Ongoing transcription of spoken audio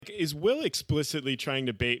Is Will explicitly trying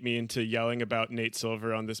to bait me into yelling about Nate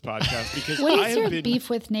Silver on this podcast? Because what is your beef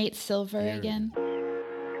with Nate Silver again?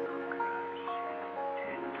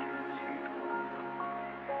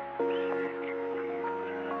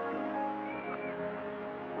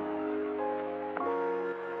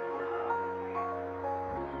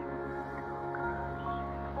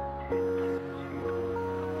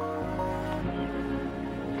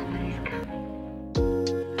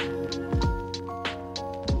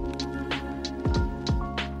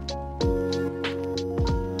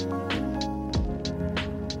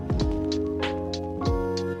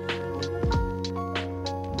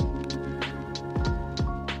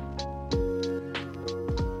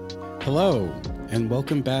 Hello, and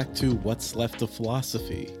welcome back to What's Left of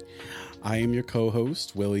Philosophy. I am your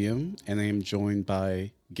co-host, William, and I am joined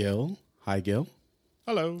by Gil. Hi, Gil.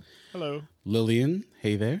 Hello. Hello. Lillian.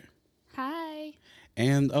 Hey there. Hi.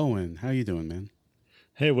 And Owen. How you doing, man?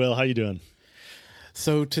 Hey, Will. How you doing?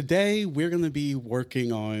 So today we're going to be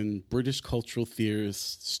working on British cultural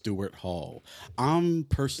theorist Stuart Hall. I'm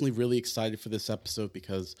personally really excited for this episode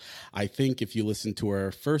because I think if you listen to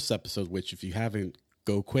our first episode, which if you haven't,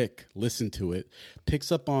 go quick, listen to it,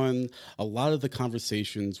 picks up on a lot of the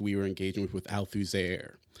conversations we were engaging with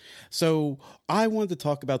Althusser. So I wanted to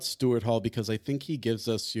talk about Stuart Hall because I think he gives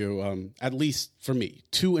us, at least for me,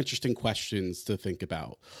 two interesting questions to think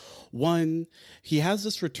about. One, he has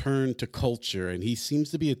this return to culture, and he seems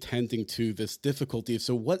to be attending to this difficulty.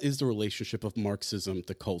 So what is the relationship of Marxism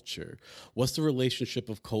to culture? What's the relationship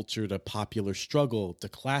of culture to popular struggle, to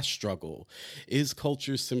class struggle? Is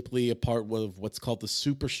culture simply a part of what's called the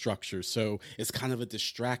superstructure? So it's kind of a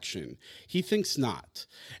distraction. He thinks not.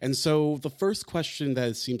 And so the first question that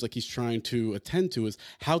it seems like he's trying to attend to is,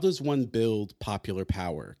 how does one build popular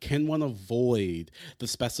power? Can one avoid the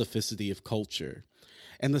specificity of culture?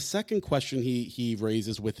 And the second question he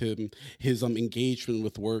raises with him, his engagement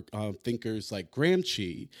with thinkers like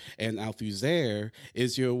Gramsci and Althusser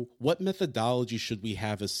is, what methodology should we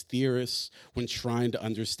have as theorists when trying to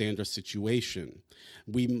understand our situation?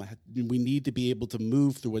 We need to be able to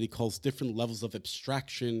move through what he calls different levels of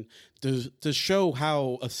abstraction to show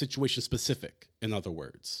how a situation is specific, in other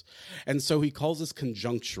words. And so he calls this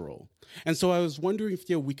conjunctural. And so I was wondering if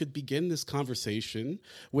we could begin this conversation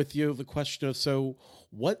with the question of, so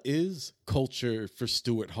what is culture for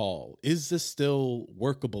Stuart Hall? Is this still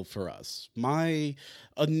workable for us? My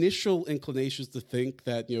initial inclination is to think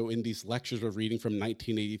that, in these lectures we're reading from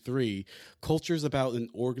 1983, culture is about an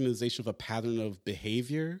organization of a pattern of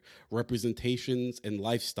behavior, representations, and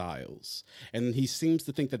lifestyles. And he seems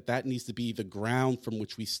to think that that needs to be the ground from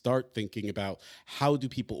which we start thinking about how do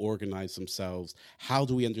people organize themselves? How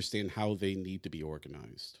do we understand how they need to be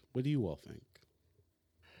organized? What do you all think?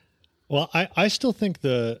 Well, I still think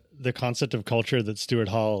the concept of culture that Stuart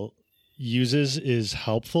Hall uses is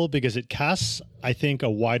helpful because it casts, I think, a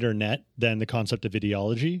wider net than the concept of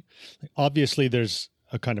ideology. Obviously, there's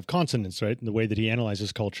a kind of consonance, right, in the way that he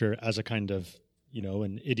analyzes culture as a kind of,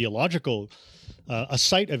 an ideological, a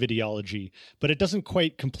site of ideology, but it doesn't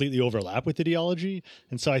quite completely overlap with ideology.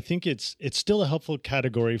 And so I think it's still a helpful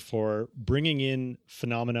category for bringing in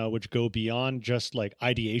phenomena which go beyond just like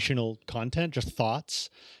ideational content, just thoughts,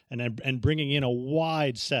 and bringing in a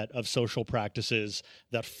wide set of social practices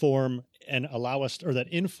that form and allow us, or that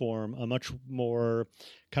inform a much more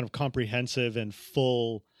kind of comprehensive and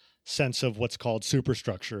full sense of what's called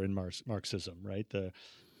superstructure in Marxism, right? The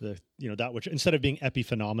that which, instead of being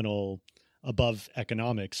epiphenomenal above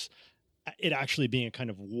economics, it actually being a kind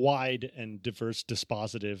of wide and diverse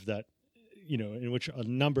dispositive that, in which a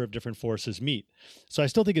number of different forces meet. So I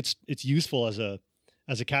still think it's useful as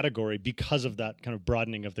a category because of that kind of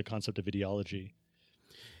broadening of the concept of ideology.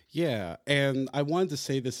 Yeah, and I wanted to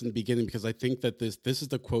say this in the beginning because I think that this is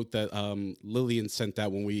the quote that Lillian sent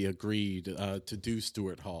out when we agreed to do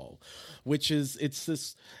Stuart Hall, which is it's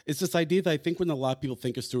this idea that I think when a lot of people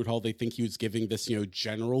think of Stuart Hall, they think he was giving this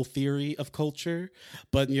general theory of culture,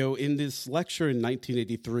 but in this lecture in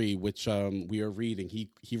 1983, which we are reading,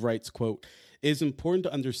 he writes, quote, "It is important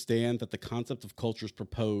to understand that the concept of culture is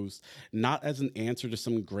proposed not as an answer to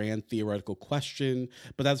some grand theoretical question,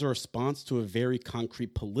 but as a response to a very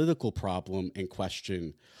concrete political problem in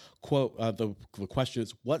question. Quote, the question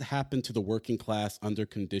is, what happened to the working class under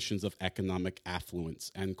conditions of economic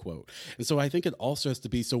affluence, end quote. And so I think it also has to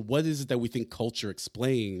be, so what is it that we think culture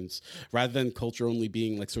explains, rather than culture only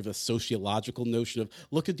being like sort of a sociological notion of,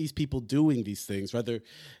 look at these people doing these things, rather,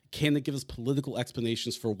 can it give us political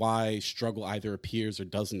explanations for why struggle either appears or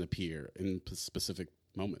doesn't appear in specific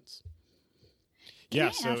moments? Can I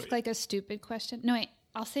ask like a stupid question? No, wait,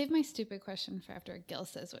 I'll save my stupid question for after Gil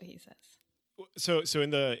says what he says. So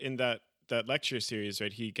in that lecture series,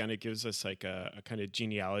 right, he kind of gives us like a kind of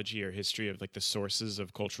genealogy or history of like the sources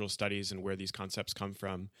of cultural studies and where these concepts come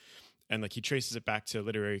from. And like he traces it back to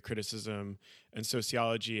literary criticism and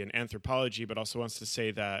sociology and anthropology, but also wants to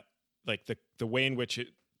say that like the way in which it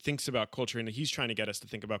thinks about culture, and he's trying to get us to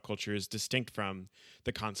think about culture, is distinct from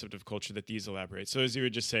the concept of culture that these elaborate. So as you were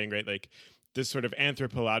just saying, right, like this sort of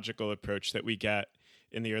anthropological approach that we get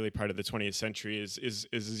in the early part of the 20th century is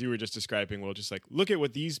as you were just describing, well, just like, look at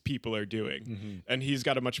what these people are doing. Mm-hmm. And he's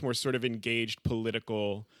got a much more sort of engaged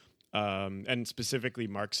political and specifically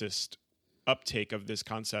Marxist uptake of this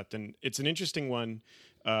concept. And it's an interesting one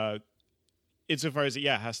insofar as it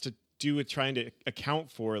has to do with trying to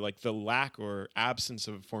account for like the lack or absence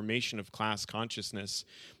of formation of class consciousness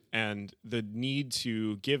and the need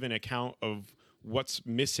to give an account of what's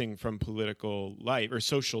missing from political life or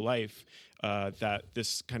social life, that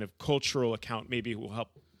this kind of cultural account maybe will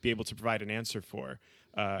help be able to provide an answer for.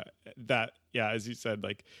 That, as you said,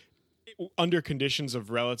 like under conditions of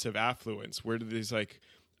relative affluence, where do these like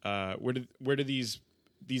where do these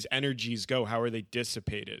energies go? How are they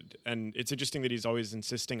dissipated? And it's interesting that he's always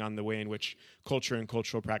insisting on the way in which culture and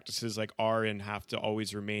cultural practices like are and have to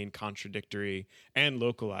always remain contradictory and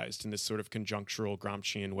localized in this sort of conjunctural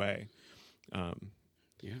Gramscian way. That's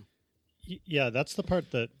the part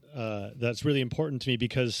that that's really important to me,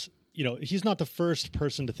 because he's not the first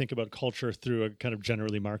person to think about culture through a kind of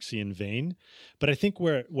generally Marxian vein, but I think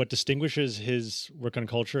what distinguishes his work on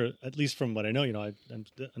culture, at least from what I know,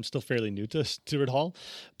 I'm still fairly new to Stuart Hall,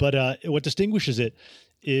 but what distinguishes it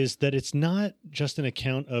is that it's not just an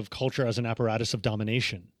account of culture as an apparatus of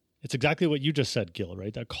domination. It's exactly what you just said, Gil,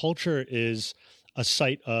 right? That culture is a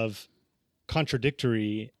site of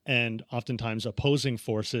contradictory and oftentimes opposing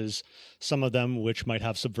forces, some of them which might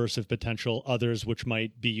have subversive potential, others which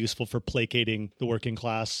might be useful for placating the working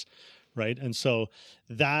class, right? And so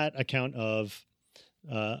that account of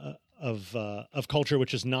culture,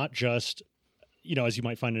 which is not just, as you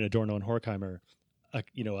might find in Adorno and Horkheimer,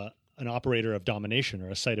 an operator of domination or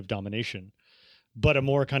a site of domination, but a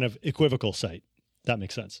more kind of equivocal site. That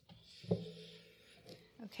makes sense.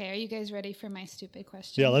 Okay, are you guys ready for my stupid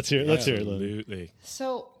question? Yeah, let's hear it. Absolutely.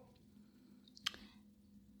 So,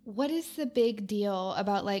 what is the big deal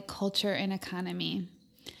about like culture and economy?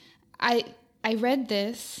 I read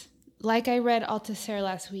this, like I read Althusser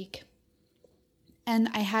last week, and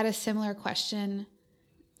I had a similar question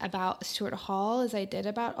about Stuart Hall as I did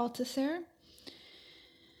about Althusser.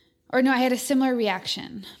 Or no, I had a similar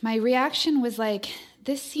reaction. My reaction was like,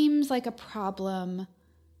 this seems like a problem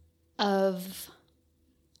of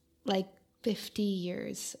like 50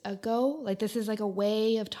 years ago. Like this is like a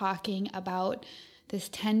way of talking about this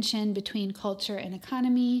tension between culture and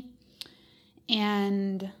economy.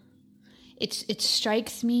 And it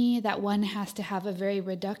strikes me that one has to have a very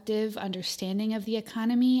reductive understanding of the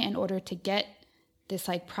economy in order to get this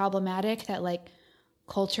like problematic that like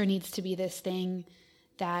culture needs to be this thing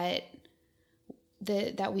that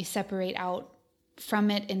we separate out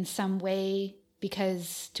from it in some way,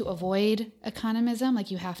 because to avoid economism,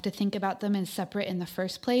 like you have to think about them as separate in the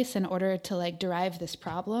first place in order to like derive this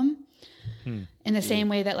problem. In the same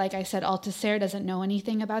way that, like I said, Althusser doesn't know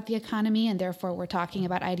anything about the economy, and therefore we're talking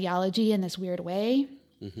about ideology in this weird way,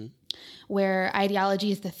 where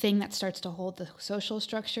ideology is the thing that starts to hold the social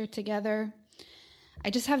structure together. I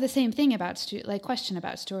just have the same thing about question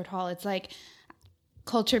about Stuart Hall. It's like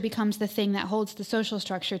culture becomes the thing that holds the social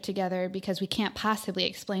structure together because we can't possibly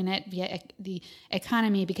explain it via the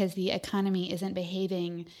economy, because the economy isn't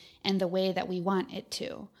behaving in the way that we want it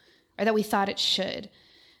to, or that we thought it should.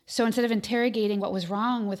 So instead of interrogating what was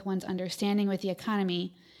wrong with one's understanding with the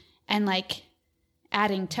economy and like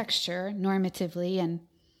adding texture normatively and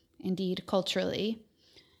indeed culturally,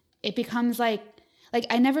 it becomes like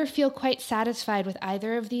I never feel quite satisfied with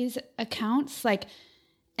either of these accounts, and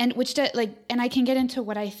I can get into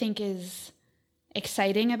what I think is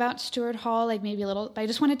exciting about Stuart Hall, like maybe a little, but I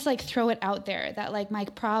just wanted to like throw it out there that like my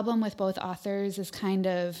problem with both authors is kind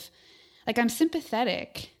of like, I'm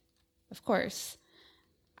sympathetic, of course.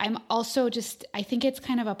 I'm also I think it's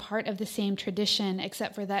kind of a part of the same tradition,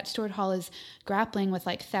 except for that Stuart Hall is grappling with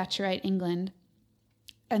like Thatcherite England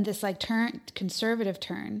and this like conservative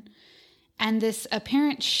turn. And this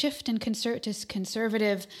apparent shift in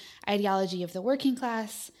conservative ideology of the working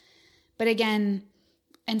class. But again,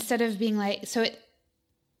 instead of being like,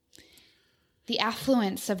 the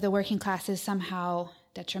affluence of the working class is somehow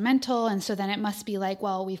detrimental. And so then it must be like,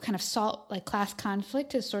 well, we've kind of class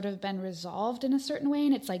conflict has sort of been resolved in a certain way,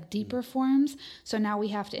 and it's like deeper forms. So now we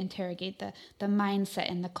have to interrogate the mindset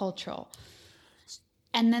and the cultural.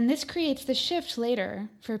 And then this creates the shift later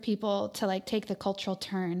for people to like take the cultural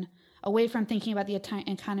turn away from thinking about the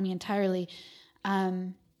economy entirely,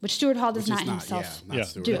 which Stuart Hall does not himself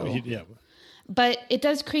do. But it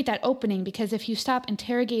does create that opening, because if you stop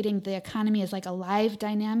interrogating the economy as like a live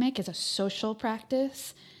dynamic, as a social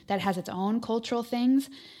practice that has its own cultural things,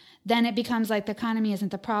 then it becomes like the economy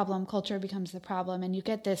isn't the problem, culture becomes the problem, and you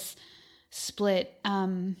get this split.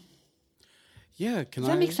 Does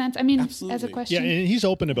that make sense? I mean, absolutely. As a question. Yeah, and he's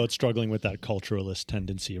open about struggling with that culturalist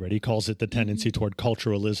tendency, right? He calls it the tendency toward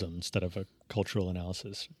culturalism instead of a cultural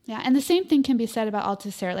analysis. Yeah, and the same thing can be said about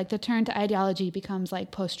Althusser. Like the turn to ideology becomes like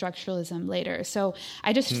post-structuralism later. So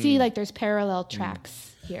I just see like there's parallel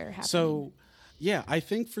tracks here happening. So, yeah, I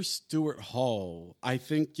think for Stuart Hall, I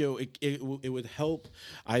think it would help.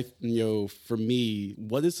 For me,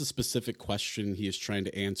 what is the specific question he is trying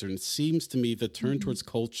to answer? And it seems to me the turn towards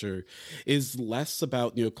culture is less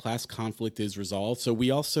about class conflict is resolved. So we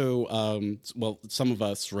also, some of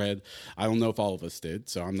us read. I don't know if all of us did,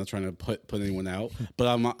 so I'm not trying to put anyone out.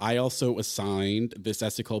 But I also assigned this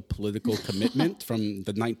essay called "Political Commitment" from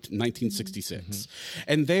the 1966,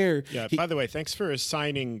 and there. Yeah. By the way, thanks for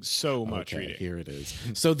assigning so much reading. Here it is.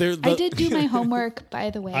 So there. I did do my homework, by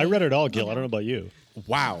the way. I read it all, Gil. I don't know about you.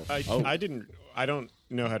 Wow. I didn't. I don't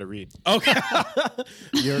know how to read. Okay.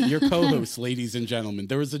 your co-host, ladies and gentlemen.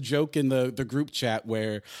 There was a joke in the group chat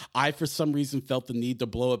where I, for some reason, felt the need to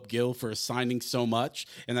blow up Gil for assigning so much,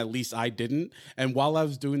 and at least I didn't. And while I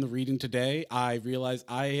was doing the reading today, I realized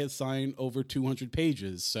I had signed over 200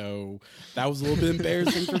 pages. So that was a little bit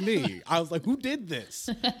embarrassing for me. I was like, who did this?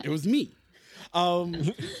 It was me.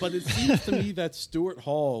 But it seems to me that Stuart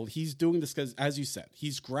Hall, he's doing this because, as you said,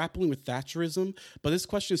 he's grappling with Thatcherism. But his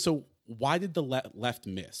question is, so why did the left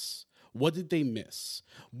miss? What did they miss?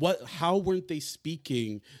 How weren't they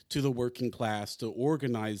speaking to the working class to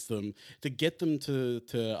organize them, to get them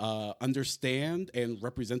to understand and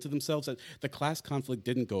represent to themselves that the class conflict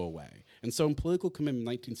didn't go away? And so in Political Commitment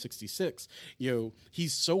 1966,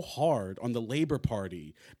 he's so hard on the Labor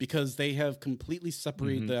Party because they have completely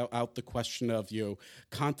separated out the question of,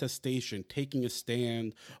 contestation, taking a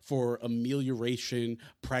stand for amelioration,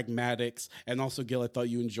 pragmatics. And also, Gil, I thought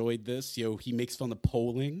you enjoyed this. He makes fun of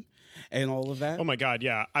polling and all of that. Oh my God,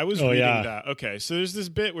 yeah. I was reading that. Okay, so there's this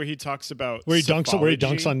bit where he talks about where he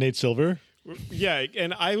dunks on Nate Silver. Yeah,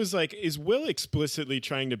 and I was like, is Will explicitly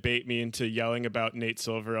trying to bait me into yelling about Nate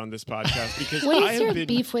Silver on this podcast? Because what is your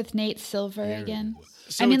beef with Nate Silver again?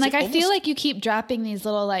 So I mean, I feel like you keep dropping these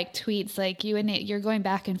little tweets, like you and Nate, you're going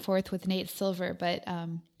back and forth with Nate Silver, but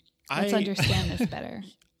let's understand this better.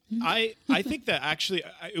 I think that actually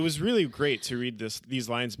it was really great to read these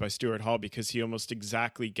lines by Stuart Hall, because he almost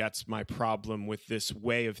exactly gets my problem with this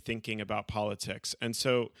way of thinking about politics. And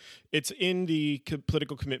so it's in the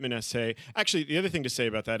Political Commitment essay. Actually, the other thing to say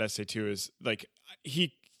about that essay too is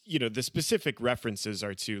the specific references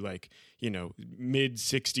are to mid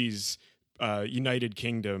 60s United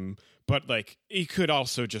Kingdom. But it could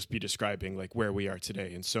also just be describing where we are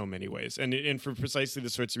today in so many ways, and for precisely the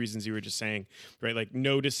sorts of reasons you were just saying, right?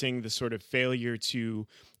 Noticing the sort of failure to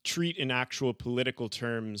treat in actual political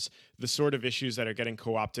terms the sort of issues that are getting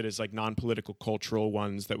co-opted as non-political cultural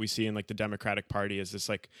ones that we see in the Democratic Party as this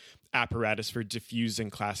apparatus for diffusing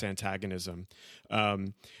class antagonism.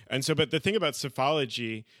 And so, but the thing about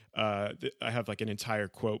psephology, I have an entire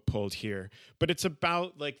quote pulled here, but it's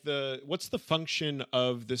about what's the function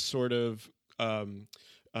of this sort of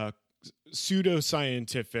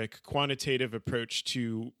pseudoscientific quantitative approach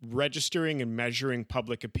to registering and measuring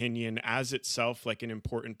public opinion as itself an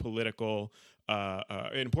important political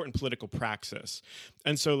praxis.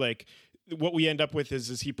 And so what we end up with is,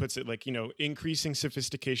 as he puts it, increasing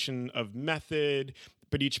sophistication of method,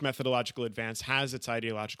 but each methodological advance has its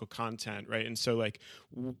ideological content, right? And so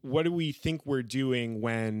what do we think we're doing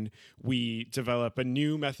when we develop a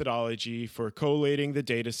new methodology for collating the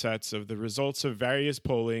data sets of the results of various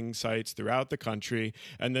polling sites throughout the country,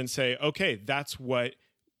 and then say, okay, that's what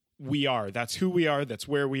we are. That's who we are. That's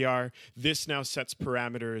where we are. This now sets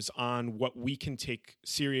parameters on what we can take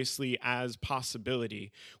seriously as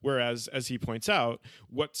possibility. Whereas, as he points out,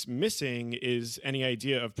 what's missing is any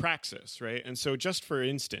idea of praxis, right? And so just for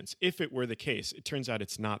instance, if it were the case, it turns out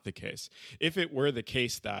it's not the case. If it were the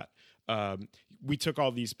case that we took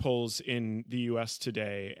all these polls in the US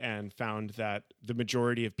today and found that the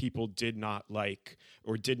majority of people did not like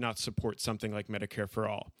or did not support something like Medicare for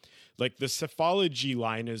All. The psephology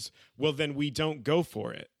line is, well, then we don't go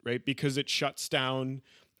for it, right? Because it shuts down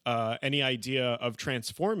any idea of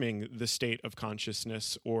transforming the state of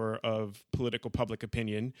consciousness or of political public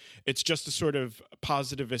opinion. It's just a sort of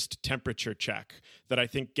positivist temperature check that I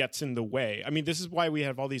think gets in the way. I mean, this is why we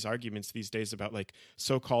have all these arguments these days about like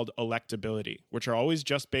so-called electability, which are always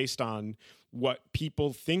just based on what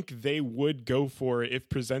people think they would go for if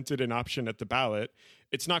presented an option at the ballot.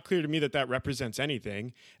 It's not clear to me that that represents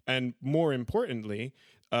anything. And more importantly,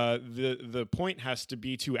 the point has to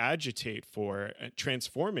be to agitate for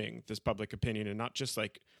transforming this public opinion and not just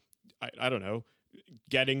like, I don't know,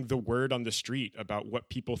 getting the word on the street about what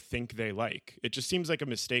people think they like. It just seems like a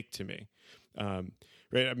mistake to me.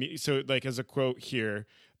 Right. I mean, so like as a quote here,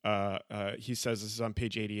 he says, this is on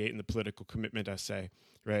page 88 in the political commitment essay,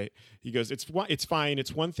 right? He goes, it's fine.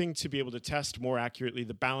 It's one thing to be able to test more accurately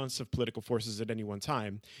the balance of political forces at any one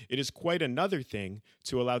time. It is quite another thing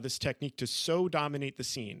to allow this technique to so dominate the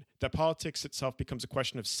scene that politics itself becomes a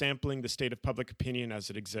question of sampling the state of public opinion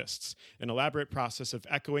as it exists, an elaborate process of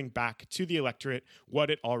echoing back to the electorate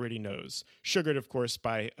what it already knows, sugared, of course,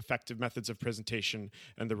 by effective methods of presentation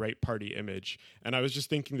and the right party image. And I was just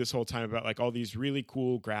thinking this whole time about like all these really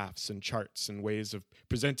cool graphs and charts and ways of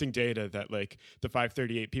presenting data that like the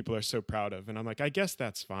 538 people are so proud of. And I'm like, I guess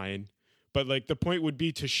that's fine. But like the point would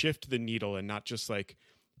be to shift the needle and not just like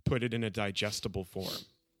put it in a digestible form.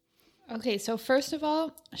 Okay, so first of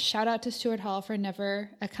all, shout out to Stuart Hall for never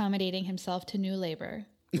accommodating himself to New Labor.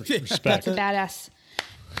 Respect. That's a badass.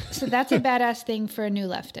 So that's a badass thing for a new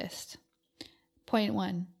leftist. Point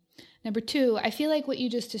one. Number two, I feel like what you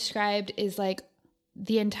just described is like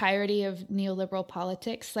the entirety of neoliberal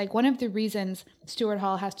politics. Like one of the reasons Stuart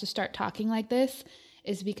Hall has to start talking like this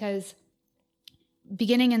is because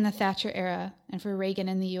beginning in the Thatcher era and for Reagan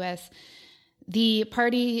in the US, the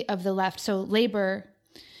party of the left, so Labor,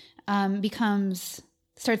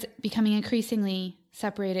 starts becoming increasingly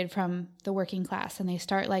separated from the working class, and they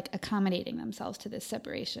start like accommodating themselves to this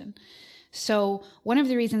separation. So one of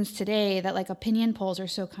the reasons today that like opinion polls are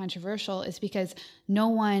so controversial is because no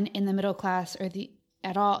one in the middle class or the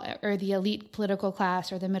elite political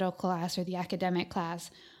class or the middle class or the academic class,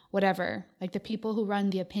 whatever, like the people who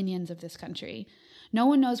run the opinions of this country, no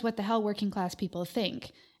one knows what the hell working class people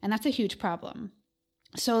think. And that's a huge problem.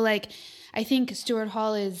 So like, I think Stuart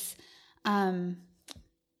Hall is,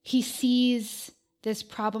 he sees this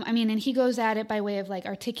problem. I mean, and he goes at it by way of like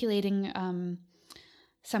articulating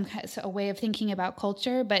a way of thinking about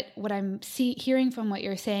culture. But what I'm hearing from what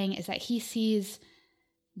you're saying is that he sees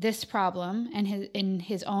this problem and in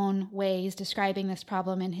his own ways, describing this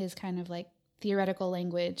problem in his kind of like theoretical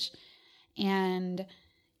language. And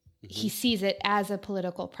he sees it as a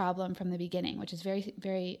political problem from the beginning, which is very,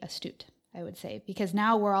 very astute, I would say, because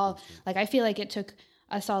now we're all like, I feel like it took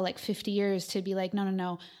us all like 50 years to be like,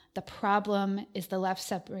 no, the problem is the left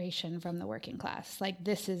separation from the working class. Like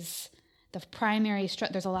this is the primary,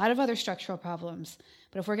 there's a lot of other structural problems,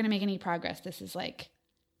 but if we're going to make any progress, this is like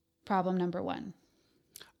problem number one.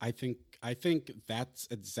 I think that's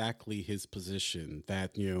exactly his position.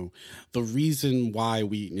 That the reason why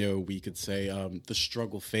we could say the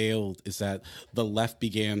struggle failed is that the left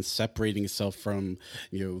began separating itself from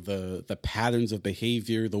the patterns of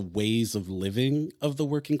behavior, the ways of living of the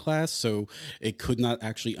working class. So it could not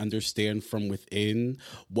actually understand from within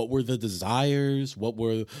what were the desires, what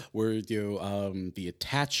were the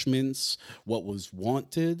attachments, what was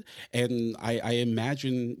wanted. And I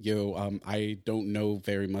imagine I don't know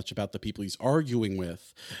very much about the people he's arguing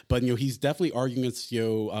with, but he's definitely arguing against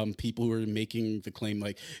people who are making the claim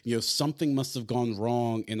like something must have gone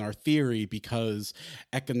wrong in our theory because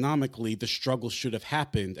economically the struggle should have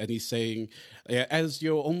happened. And he's saying, as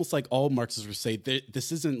almost like all Marxists would say,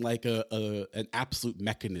 this isn't like an absolute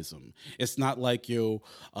mechanism. It's not like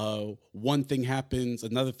one thing happens,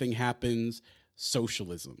 another thing happens.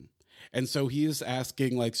 Socialism. And so he is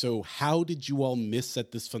asking, like, so how did you all miss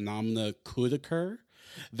that this phenomena could occur?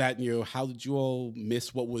 That, how did you all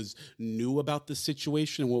miss what was new about the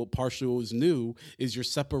situation? And what partially was new is your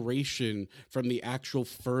separation from the actual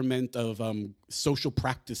ferment of social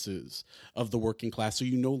practices of the working class. So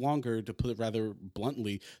you no longer, to put it rather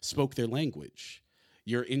bluntly, spoke their language.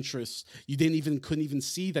 Your interests, couldn't even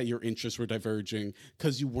see that your interests were diverging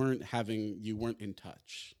because you weren't in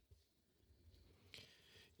touch.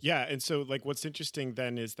 Yeah, and so like what's interesting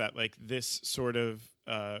then is that like this sort of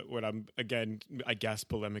what I'm again I guess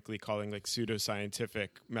polemically calling like pseudoscientific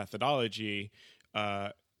methodology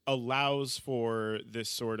allows for this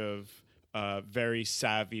sort of very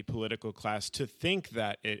savvy political class to think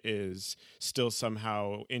that it is still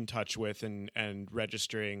somehow in touch with and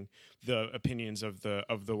registering the opinions of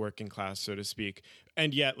the working class, so to speak.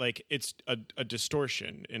 And yet, like, it's a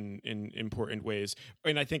distortion in important ways.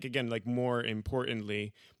 And I think, again, like, more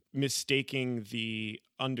importantly, mistaking the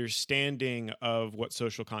understanding of what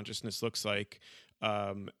social consciousness looks like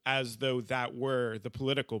as though that were the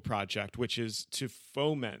political project, which is to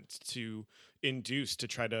foment, to induce, to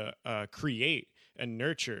try to create and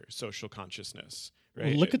nurture social consciousness. Right?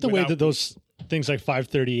 Well, look at the way that those things like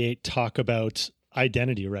 538 talk about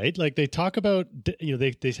identity, right? Like they talk about,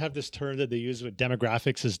 they have this term that they use with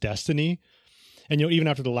demographics as destiny. And, even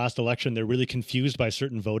after the last election, they're really confused by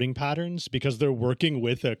certain voting patterns because they're working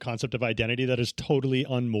with a concept of identity that is totally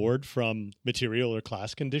unmoored from material or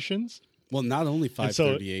class conditions. Well, not only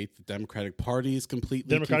 538, the Democratic Party is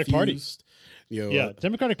completely confused.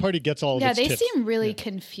 Democratic Party gets all of its tips. tips. They seem really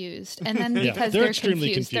confused. And then because they're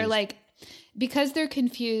confused, they're like, because they're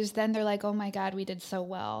confused, then they're like, oh my God, we did so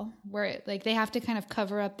well. Where like they have to kind of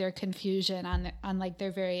cover up their confusion on like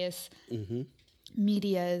their various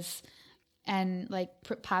medias and like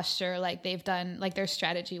posture, like they've done, like their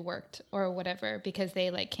strategy worked or whatever, because they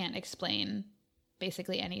like can't explain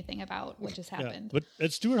basically anything about what just happened.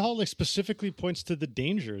 But Stuart Hall like specifically points to the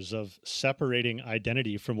dangers of separating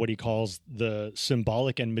identity from what he calls the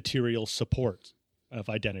symbolic and material support of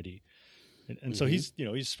identity. And so he's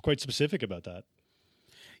quite specific about that.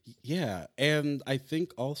 Yeah, and I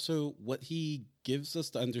think also what he gives us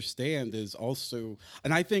to understand is also,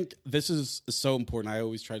 and I think this is so important. I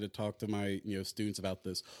always try to talk to my students about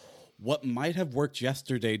this. What might have worked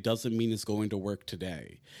yesterday doesn't mean it's going to work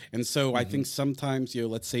today. And so I think sometimes,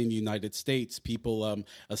 let's say in the United States, people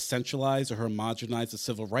essentialize or homogenize the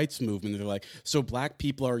civil rights movement. They're like, so black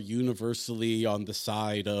people are universally on the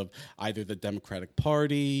side of either the Democratic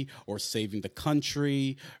Party or saving the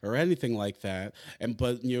country or anything like that.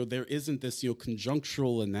 But there isn't this,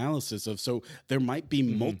 conjunctural analysis of, so there might be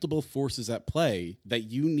multiple forces at play that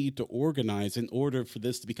you need to organize in order for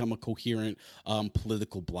this to become a coherent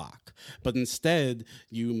political bloc. But instead,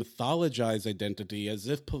 you mythologize identity as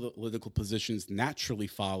if political positions naturally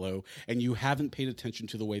follow, and you haven't paid attention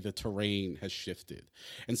to the way the terrain has shifted.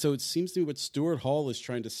 And so it seems to me what Stuart Hall is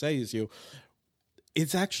trying to say is,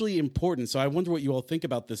 it's actually important. So I wonder what you all think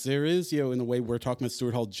about this. There is, in a way, we're talking about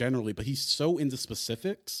Stuart Hall generally, but he's so into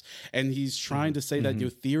specifics, and he's trying to say that your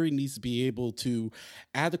theory needs to be able to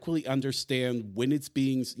adequately understand when it's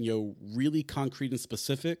being, really concrete and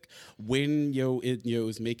specific, when, it,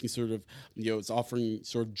 is making sort of, it's offering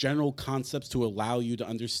sort of general concepts to allow you to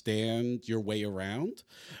understand your way around.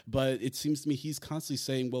 But it seems to me he's constantly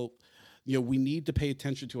saying, well, we need to pay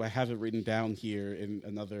attention to, I have it written down here in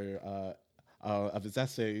another of his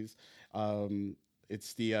essays.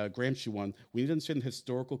 It's the Gramsci one. We need to understand the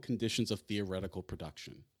historical conditions of theoretical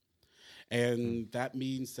production. And that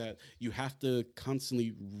means that you have to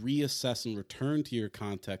constantly reassess and return to your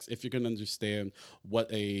context if you're going to understand what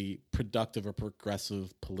a productive or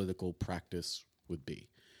progressive political practice would be.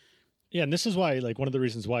 Yeah, and this is why, like, one of the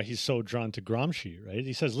reasons why he's so drawn to Gramsci, right?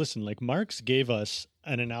 He says, listen, like, Marx gave us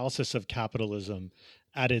an analysis of capitalism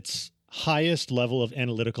at its highest level of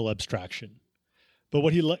analytical abstraction. But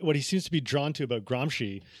what he seems to be drawn to about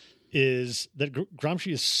Gramsci is that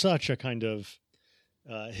Gramsci is such a kind of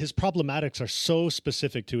his problematics are so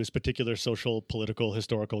specific to his particular social, political,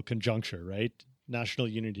 historical conjuncture, right? National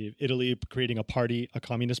unity of Italy, creating a party, a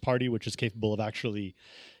communist party, which is capable of actually,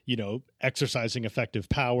 exercising effective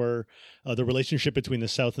power, the relationship between the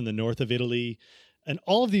south and the north of Italy, and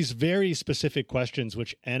all of these very specific questions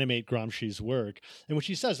which animate Gramsci's work, and which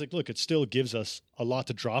he says, like, look, it still gives us a lot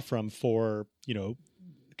to draw from for,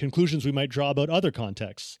 conclusions we might draw about other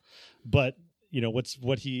contexts. But,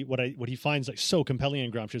 what he finds like so compelling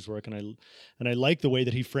in Gramsci's work, and I like the way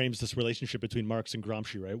that he frames this relationship between Marx and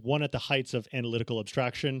Gramsci, right? One at the heights of analytical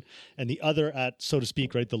abstraction, and the other at, so to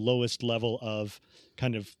speak, right, the lowest level of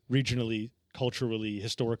kind of regionally, culturally,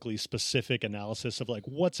 historically specific analysis of like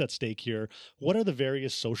what's at stake here, what are the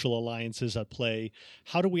various social alliances at play,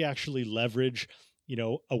 how do we actually leverage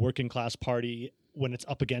a working class party when it's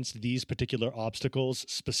up against these particular obstacles,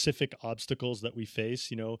 specific obstacles that we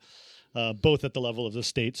face, both at the level of the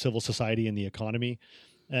state, civil society, and the economy.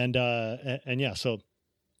 And yeah, so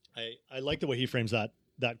I like the way he frames that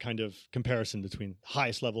kind of comparison between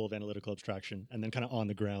highest level of analytical abstraction and then kind of on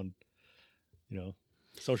the ground,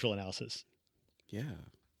 social analysis. Yeah.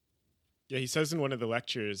 Yeah, he says in one of the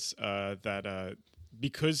lectures that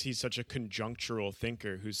because he's such a conjunctural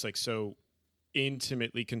thinker who's like so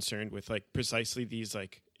intimately concerned with like precisely these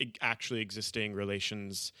like actually existing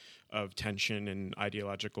relations of tension and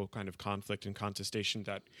ideological kind of conflict and contestation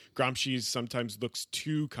that Gramsci sometimes looks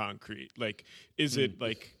too concrete. Like, is it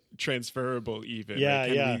like transferable even? Yeah,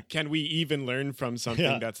 right? Can we even learn from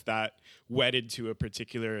something that's that wedded to a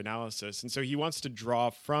particular analysis? And so he wants to draw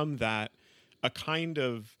from that a kind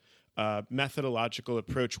of methodological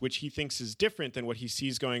approach, which he thinks is different than what he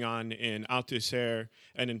sees going on in Althusser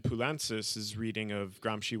and in Poulantzas's reading of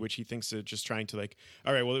Gramsci, which he thinks is just trying to like,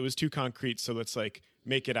 all right, well, it was too concrete, so let's like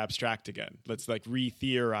make it abstract again. Let's like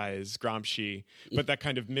re-theorize Gramsci, but that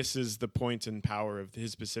kind of misses the point and power of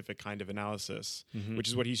his specific kind of analysis, which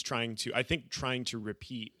is what he's trying to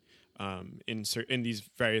repeat in these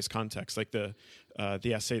various contexts. Like the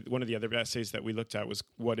essay, one of the other essays that we looked at was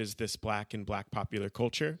 "What is this black and black popular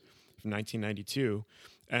culture?" from 1992,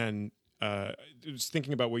 and I was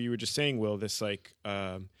thinking about what you were just saying, Will. This like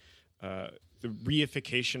the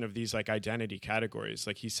reification of these like identity categories.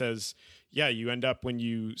 Like he says, yeah, you end up when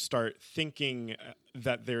you start thinking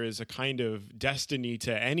that there is a kind of destiny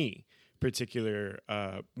to any particular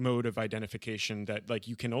mode of identification that like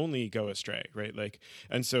you can only go astray, right? Like,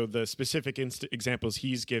 and so the specific examples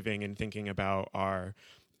he's giving and thinking about are,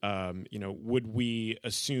 why would we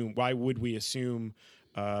assume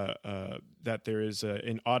that there is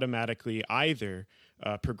an automatically either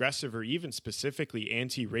progressive or even specifically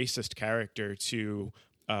anti-racist character to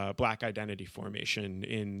black identity formation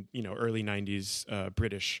in early 90s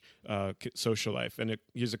British social life. And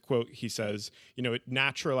here's a quote. He says, it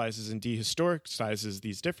naturalizes and dehistoricizes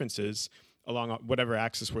these differences along whatever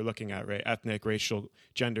axis we're looking at, right? Ethnic, racial,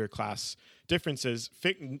 gender, class differences,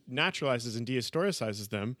 naturalizes and dehistoricizes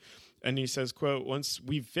them. And he says, quote, once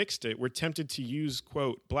we've fixed it, we're tempted to use,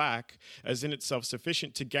 quote, black as in itself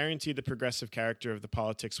sufficient to guarantee the progressive character of the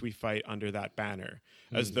politics we fight under that banner,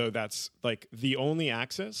 as though that's like the only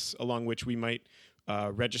axis along which we might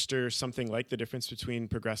register something like the difference between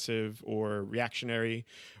progressive or reactionary,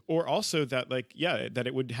 or also that that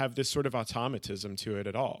it would have this sort of automatism to it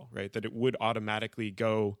at all, right? That it would automatically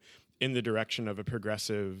go in the direction of a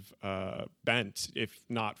progressive bent, if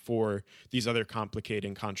not for these other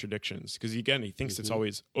complicating contradictions. Because again, he thinks it's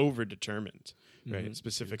always overdetermined, right?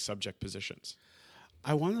 Specific subject positions.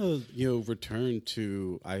 I want to, return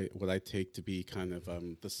to what I take to be kind of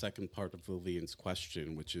the second part of Lillian's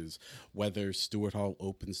question, which is whether Stuart Hall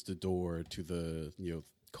opens the door to the,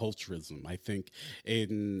 culturalism. I think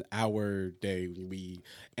in our day, we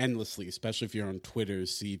endlessly, especially if you're on Twitter,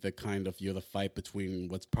 see the kind of, the fight between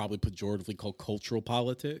what's probably pejoratively called cultural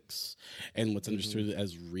politics and what's understood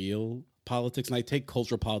as real politics. And I take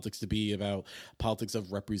cultural politics to be about politics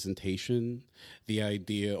of representation, the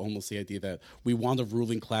idea that we want a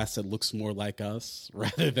ruling class that looks more like us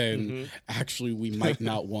rather than actually we might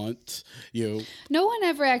not want, No one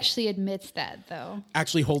ever actually admits that, though.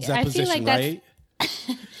 Actually holds that I position, feel like right?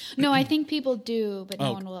 No, I think people do, but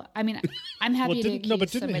no one will. I mean, I'm happy to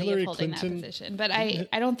accuse somebody Hillary of holding Clinton, that position, but I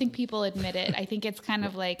don't think people admit it. I think it's kind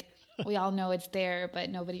of like we all know it's there,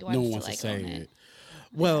 but nobody wants to say it.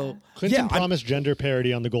 Well, Clinton promised gender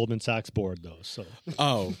parity on the Goldman Sachs board, though. So,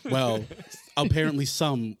 apparently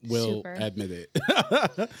some will admit it.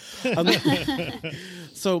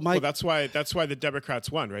 That's why the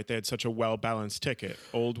Democrats won, right? They had such a well-balanced ticket: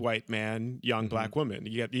 old white man, young black woman.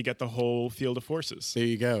 You get the whole field of forces. There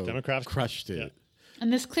you go. Democrats crushed it. Yeah.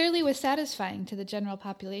 And this clearly was satisfying to the general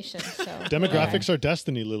population. So demographics are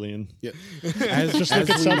destiny, Lillian. Yeah.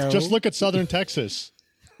 Just look at Southern Texas.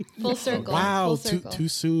 Full circle. Wow, Full circle. too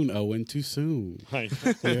soon, Owen. Too soon. Right.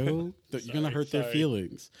 You're gonna hurt their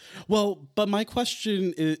feelings. Well, but my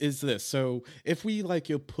question is this: so if we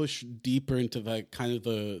push deeper into that kind of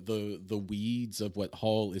the weeds of what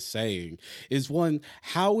Hall is saying, is one,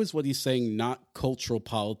 how is what he's saying not cultural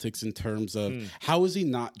politics in terms of how is he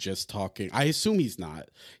not just talking? I assume he's not.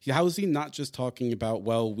 How is he not just talking about,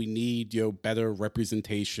 well, we need better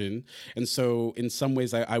representation, and so in some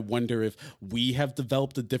ways I wonder if we have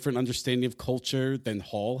developed a different understanding of culture than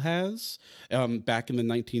Hall has back in the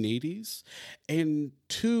 1980s. And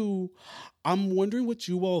two, I'm wondering what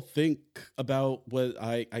you all think about what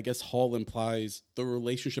I guess Hall implies the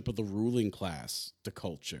relationship of the ruling class to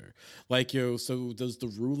culture. So does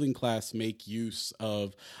the ruling class make use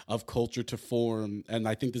of culture to form, and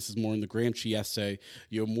I think this is more in the Gramsci essay,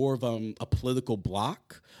 more of a political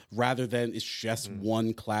bloc rather than it's just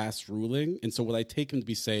one class ruling? And so what I take him to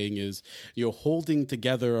be saying is, holding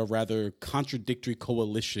together a rather contradictory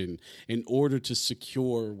coalition in order to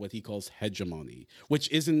secure what he calls hegemony, which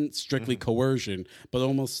isn't strictly coercion, but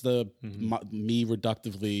almost me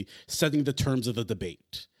reductively setting the terms of the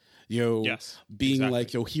debate. Being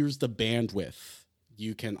exactly. here's the bandwidth,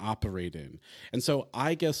 you can operate in. And so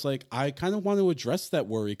I guess like I kind of want to address that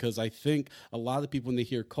worry, because I think a lot of people, when they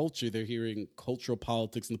hear culture, they're hearing cultural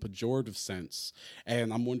politics in the pejorative sense.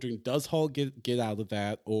 And I'm wondering, does Hall get out of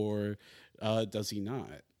that, or does he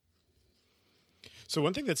not? So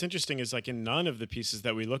one thing that's interesting is like in none of the pieces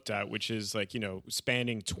that we looked at, which is like,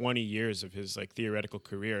 spanning 20 years of his like theoretical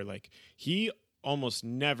career, like he almost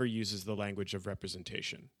never uses the language of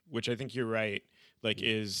representation, which I think you're right, like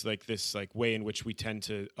is like this like way in which we tend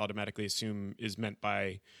to automatically assume is meant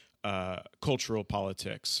by cultural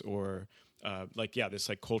politics or this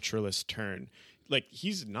like culturalist turn. Like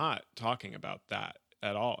he's not talking about that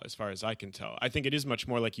at all, as far as I can tell. I think it is much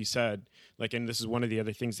more like you said, like, and this is one of the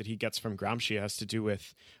other things that he gets from Gramsci, has to do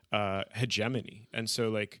with hegemony. And so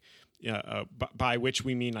like, by which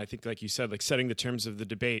we mean, I think, like you said, like setting the terms of the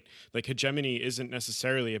debate. Like hegemony isn't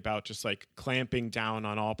necessarily about just like clamping down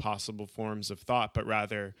on all possible forms of thought, but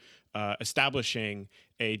rather establishing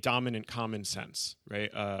a dominant common sense,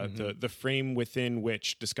 right? The frame within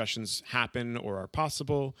which discussions happen or are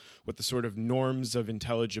possible, what the sort of norms of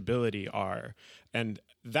intelligibility are. And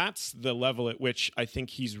that's the level at which I think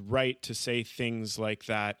he's right to say things like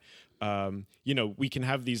that. We can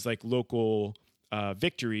have these like local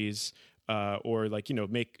victories or like,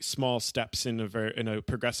 make small steps in a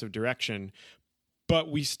progressive direction. But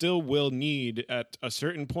we still will need at a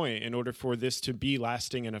certain point, in order for this to be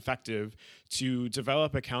lasting and effective, to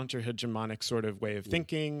develop a counter-hegemonic sort of way of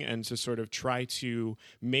thinking and to sort of try to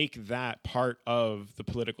make that part of the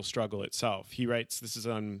political struggle itself. He writes, this is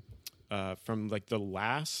on from like the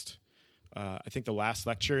last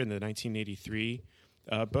lecture in the 1983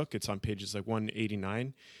 book. It's on pages like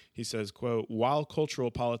 189. He says, quote, "While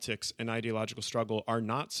cultural politics and ideological struggle are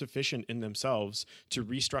not sufficient in themselves to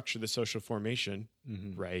restructure the social formation,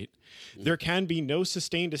 right, there can be no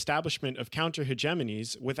sustained establishment of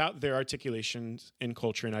counter-hegemonies without their articulations in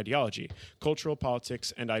culture and ideology. Cultural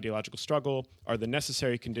politics and ideological struggle are the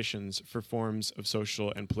necessary conditions for forms of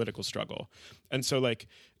social and political struggle." And so, like,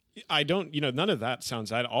 I don't, none of that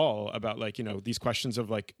sounds at all about like, these questions of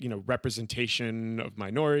like, representation of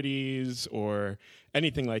minorities or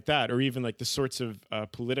anything like that, or even like the sorts of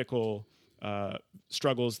political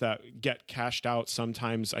struggles that get cashed out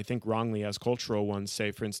sometimes, I think wrongly, as cultural ones,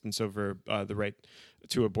 say, for instance, over the right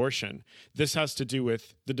to abortion. This has to do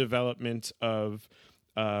with the development of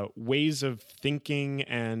ways of thinking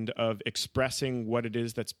and of expressing what it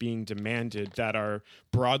is that's being demanded that are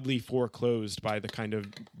broadly foreclosed by the kind of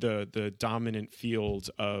the dominant field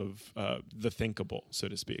of the thinkable, so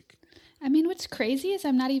to speak. I mean, what's crazy is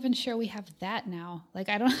I'm not even sure we have that now. Like,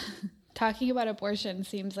 I don't, talking about abortion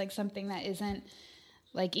seems like something that isn't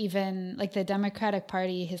like even like the Democratic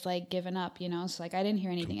Party has like given up, so like I didn't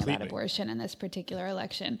hear anything about abortion in this particular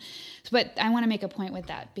election. But I want to make a point with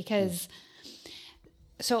that because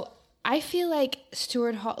so I feel like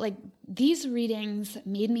Stuart Hall, like these readings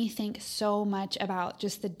made me think so much about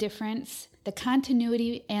just the difference, the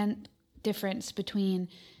continuity and difference between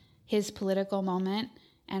his political moment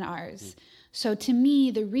and ours. So to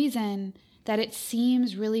me, the reason that it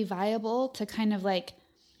seems really viable to kind of like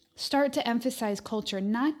start to emphasize culture,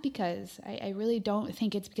 not because I really don't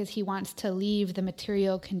think it's because he wants to leave the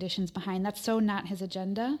material conditions behind. That's so not his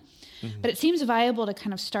agenda. But it seems viable to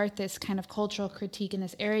kind of start this kind of cultural critique in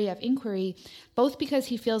this area of inquiry, both because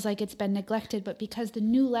he feels like it's been neglected, but because the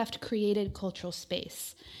New Left created cultural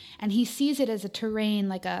space. And he sees it as a terrain,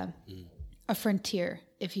 like a frontier,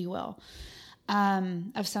 if you will,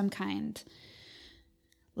 of some kind.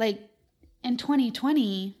 Like in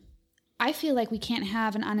 2020, I feel like we can't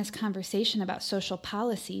have an honest conversation about social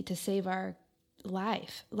policy to save our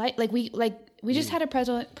life. We just had a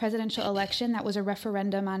presidential election that was a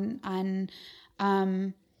referendum on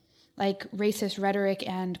like racist rhetoric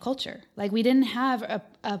and culture. Like we didn't have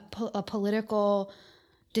a political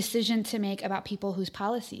decision to make about people whose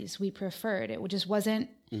policies we preferred. It just wasn't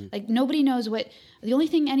like nobody knows the only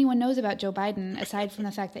thing anyone knows about Joe Biden, aside from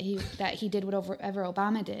the fact that he did whatever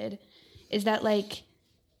Obama did, is that like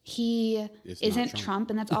he isn't Trump,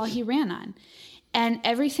 and that's all he ran on. And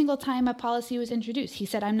every single time a policy was introduced, he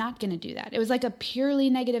said, I'm not going to do that. It was like a purely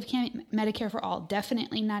negative Medicare for all.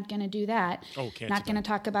 Definitely not going to do that. Not going to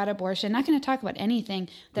talk about abortion. Not going to talk about anything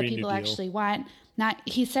that people actually want.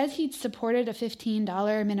 He says he supported a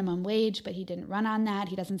 $15 minimum wage, but he didn't run on that.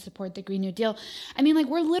 He doesn't support the Green New Deal. I mean, like,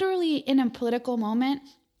 we're literally in a political moment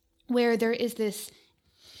where there is this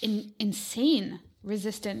insane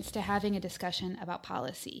resistance to having a discussion about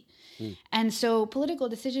policy. And so political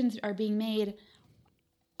decisions are being made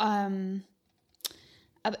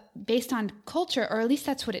based on culture, or at least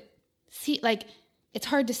that's what it it's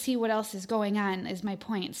hard to see what else is going on, is my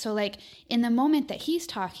point. So like in the moment that he's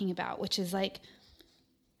talking about, which is like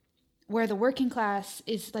where the working class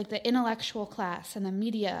is like the intellectual class and the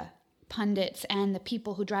media pundits and the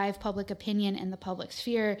people who drive public opinion in the public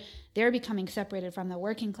sphere, they're becoming separated from the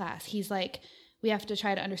working class. He's like, we have to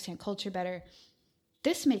try to understand culture better.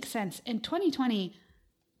 This makes sense. In 2020,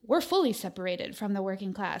 we're fully separated from the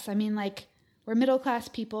working class. I mean, like, we're middle class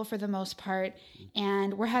people for the most part,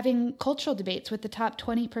 and we're having cultural debates with the top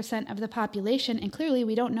 20% of the population, and clearly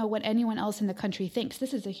we don't know what anyone else in the country thinks.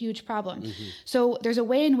 This is a huge problem. So there's a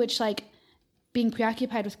way in which, like, being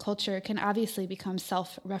preoccupied with culture can obviously become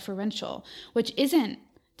self-referential, which isn't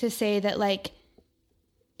to say that, like,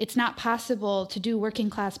 it's not possible to do working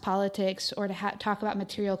class politics or to talk about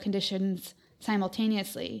material conditions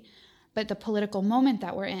simultaneously. But the political moment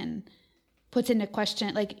that we're in puts into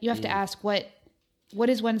question, like, you have to ask what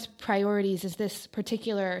is one's priorities? Is this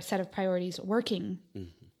particular set of priorities working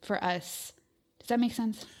for us? Does that make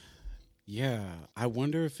sense? Yeah, I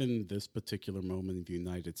wonder if in this particular moment in the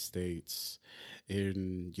United States,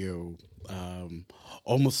 in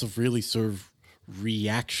almost a really sort of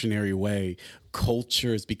reactionary way,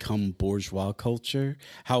 culture has become bourgeois culture.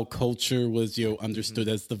 How culture was understood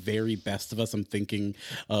as the very best of us. I'm thinking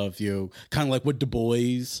of kind of like what Du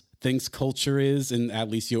Bois thinks culture is, and at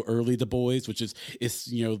least early Du Bois, which is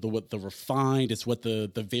what the refined, it's what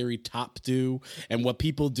the very top do, and what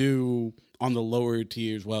people do on the lower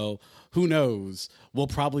tiers, well, who knows? We'll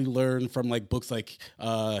probably learn from like books like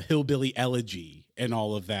Hillbilly Elegy and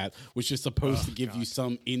all of that, which is supposed to give you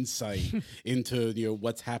some insight into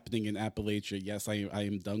what's happening in Appalachia. Yes, I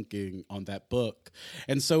am dunking on that book.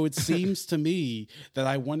 And so it seems to me that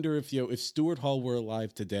I wonder if Stuart Hall were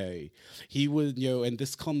alive today, he would, and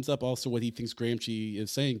this comes up also what he thinks Gramsci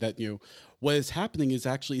is saying, that what is happening is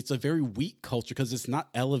actually it's a very weak culture because it's not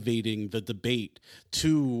elevating the debate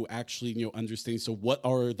to actually understanding. So what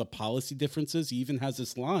are the policy differences? He even has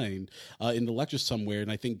this line in the lecture somewhere,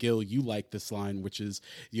 and I think Gil, you like this line, which is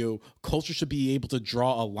culture should be able to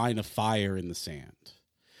draw a line of fire in the sand,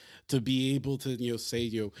 to be able to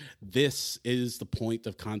say this is the point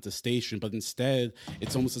of contestation. But instead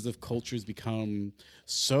it's almost as if culture has become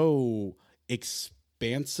so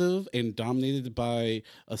expansive and dominated by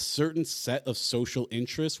a certain set of social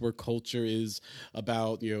interests, where culture is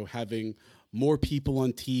about having more people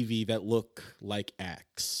on TV that look like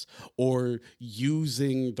X, or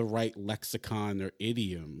using the right lexicon or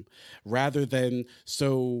idiom, rather than,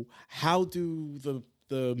 so how do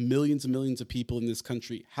the millions and millions of people in this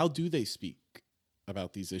country, how do they speak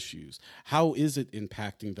about these issues? How is it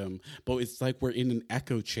impacting them? But it's like we're in an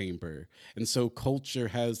echo chamber. And so culture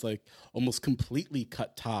has like almost completely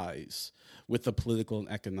cut ties with the political and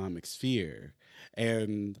economic sphere.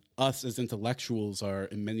 And us as intellectuals are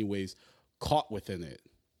in many ways caught within it.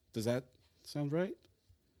 Does that sound right?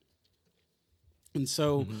 And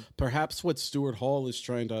so perhaps what Stuart Hall is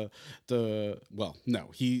trying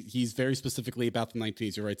he's very specifically about the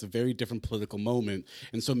 1980s. You're right. It's a very different political moment.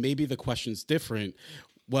 And so maybe the question's different.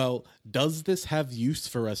 Well, does this have use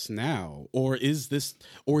for us now? Or is this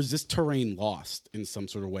terrain lost in some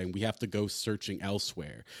sort of way and we have to go searching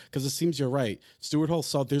elsewhere? Because it seems you're right. Stuart Hall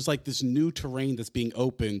saw there's like this new terrain that's being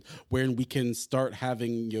opened wherein we can start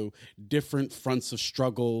having different fronts of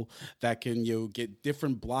struggle that can get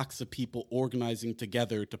different blocks of people organizing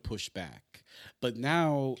together to push back. But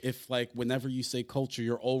now, if like whenever you say culture,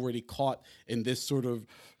 you're already caught in this sort of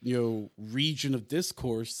region of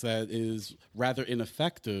discourse that is rather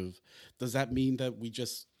ineffective, does that mean that we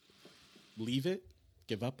just leave it,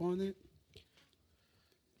 give up on it?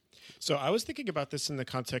 So I was thinking about this in the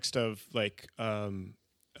context of like the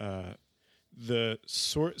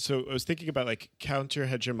sort. So I was thinking about like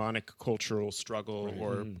counter-hegemonic cultural struggle,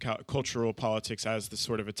 or cultural politics as the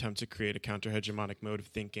sort of attempt to create a counter-hegemonic mode of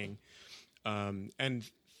thinking.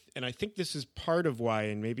 And I think this is part of why,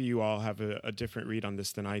 and maybe you all have a different read on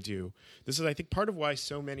this than I do. This is, I think, part of why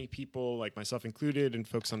so many people, like myself included, and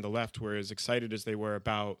folks on the left were as excited as they were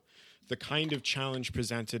about the kind of challenge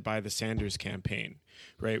presented by the Sanders campaign,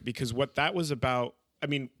 right? Because what that was about,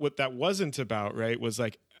 what that wasn't about, right, was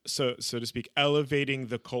like, so to speak, elevating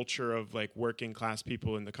the culture of like working class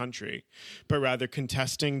people in the country, but rather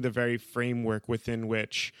contesting the very framework within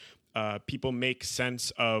which people make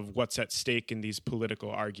sense of what's at stake in these political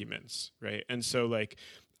arguments, right? And so like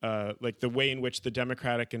the way in which the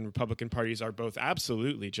Democratic and Republican parties are both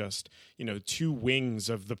absolutely just, two wings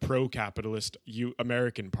of the pro-capitalist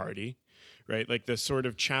American party, right? Like the sort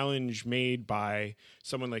of challenge made by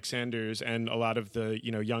someone like Sanders and a lot of the,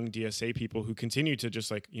 young DSA people who continue to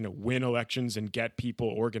just like, win elections and get people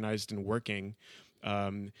organized and working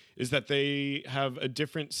is that they have a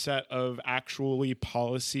different set of actually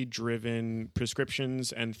policy-driven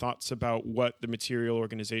prescriptions and thoughts about what the material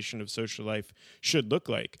organization of social life should look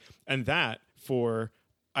like. And that, for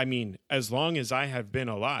as long as I have been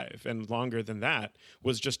alive, and longer than that,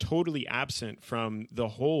 was just totally absent from the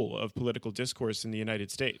whole of political discourse in the United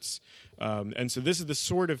States. And so this is the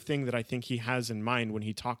sort of thing that I think he has in mind when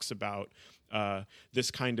he talks about this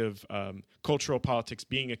kind of cultural politics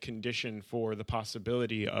being a condition for the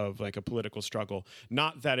possibility of like a political struggle.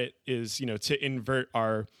 Not that it is, to invert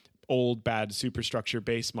our old bad superstructure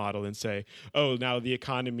base model and say, oh, now the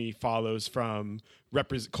economy follows from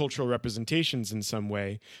cultural representations in some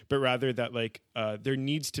way, but rather that there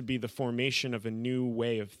needs to be the formation of a new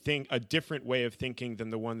way of a different way of thinking than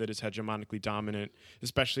the one that is hegemonically dominant,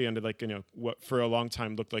 especially under what for a long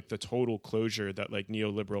time looked like the total closure that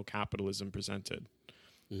neoliberal capitalism presented.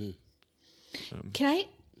 Can I?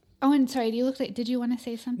 Oh, and sorry, did you want to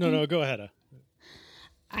say something? No, go ahead.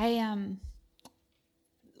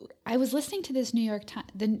 I was listening to this New York Times,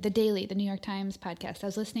 the New York Times podcast. I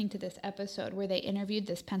was listening to this episode where they interviewed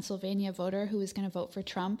this Pennsylvania voter who was going to vote for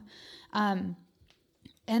Trump. And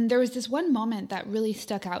there was this one moment that really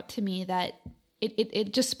stuck out to me that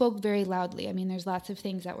it just spoke very loudly. I mean, there's lots of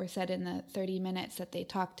things that were said in the 30 minutes that they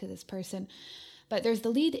talked to this person. But there's the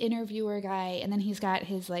lead interviewer guy, and then he's got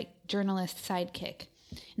his journalist sidekick.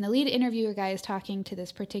 And the lead interviewer guy is talking to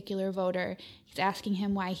this particular voter. He's asking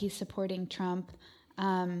him why he's supporting Trump.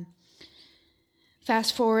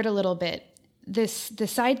 Fast forward a little bit. The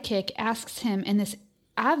sidekick asks him in this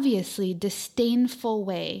obviously disdainful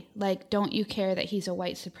way, don't you care that he's a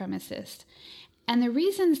white supremacist? And the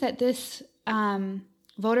reasons that this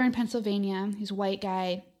voter in Pennsylvania, he's a white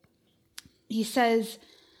guy, he says,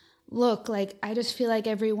 look, I just feel like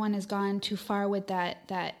everyone has gone too far with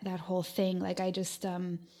that whole thing.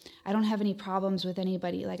 I don't have any problems with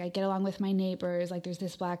anybody. I get along with my neighbors. There's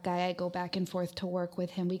this black guy. I go back and forth to work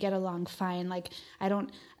with him. We get along fine.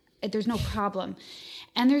 There's no problem.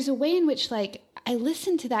 And there's a way in which I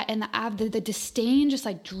listened to that, and the disdain just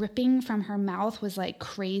dripping from her mouth was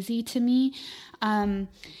crazy to me. And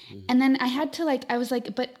then I had to I was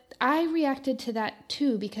but I reacted to that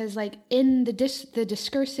too, because in the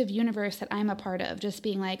discursive universe that I'm a part of, just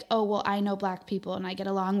being oh, well, I know black people and I get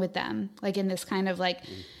along with them, in this kind of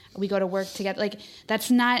we go to work together.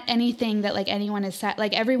 That's not anything that anyone is said.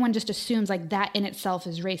 Everyone just assumes that in itself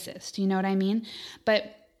is racist. You know what I mean?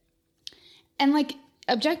 And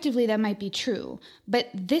objectively that might be true, but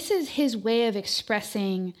this is his way of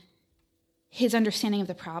expressing his understanding of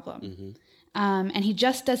the problem. And he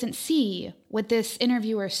just doesn't see what this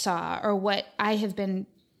interviewer saw or what I have been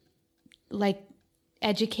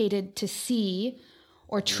educated to see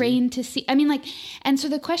or trained to see. I mean, and so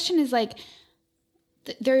the question is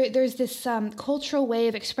there's this cultural way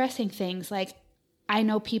of expressing things. I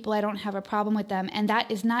know people, I don't have a problem with them. And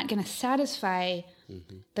that is not going to satisfy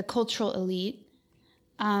the cultural elite.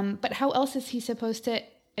 But how else is he supposed to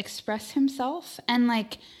express himself? And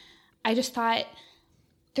I just thought,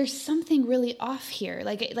 there's something really off here.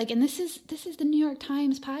 And this is the New York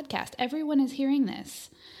Times podcast. Everyone is hearing this.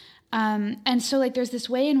 And so there's this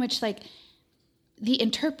way in which the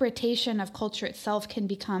interpretation of culture itself can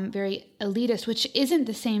become very elitist, which isn't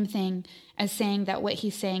the same thing as saying that what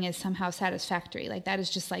he's saying is somehow satisfactory. That is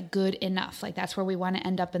just good enough. That's where we want to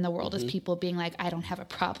end up in the world, as people being I don't have a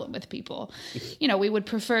problem with people. We would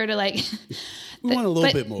prefer to we want a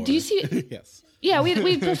little bit more. Do you see? Yes. Yeah,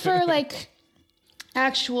 we'd prefer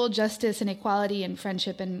actual justice and equality and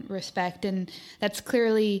friendship and respect, and that's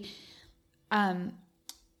clearly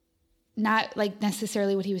not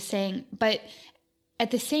necessarily what he was saying. But at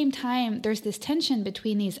the same time, there's this tension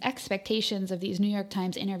between these expectations of these New York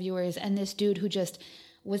Times interviewers and this dude who just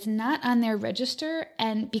was not on their register,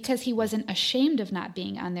 and because he wasn't ashamed of not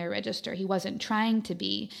being on their register, he wasn't trying to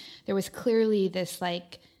be, there was clearly this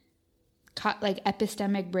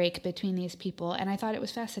epistemic break between these people, and I thought it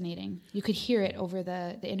was fascinating. You could hear it over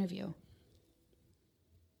the interview.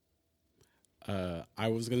 I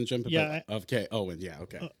was going to jump in. Yeah. Okay. Owen. Yeah.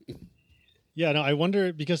 Okay. Yeah. No, I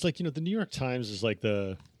wonder because the New York Times is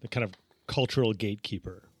the kind of cultural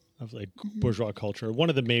gatekeeper of bourgeois culture. One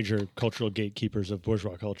of the major cultural gatekeepers of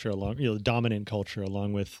bourgeois culture, along the dominant culture,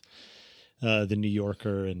 along with the New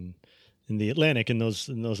Yorker and the Atlantic and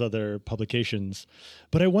those other publications.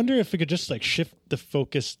 But I wonder if we could just shift the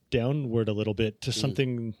focus downward a little bit to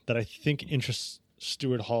something that I think interests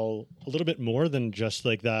Stuart Hall a little bit more than just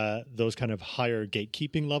those kind of higher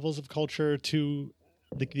gatekeeping levels of culture, to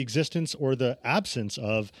the existence or the absence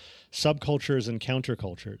of subcultures and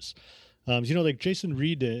countercultures. Like Jason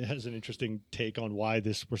Reed has an interesting take on why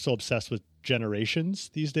we're so obsessed with generations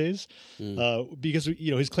these days, because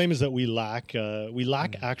his claim is that we lack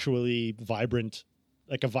actually a vibrant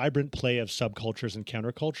play of subcultures and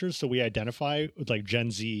countercultures. So we identify with like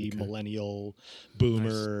Gen Z, millennial,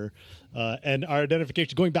 boomer, and our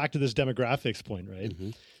identification, going back to this demographics point, right?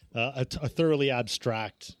 A thoroughly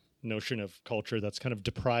abstract notion of culture that's kind of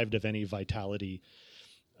deprived of any vitality.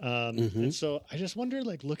 And so I just wonder,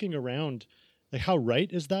 like, looking around, like, how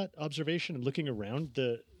right is that observation? And looking around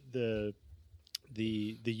the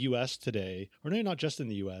U.S. today, or not just in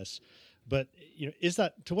the U.S., but is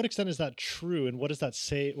that, to what extent is that true, and what does that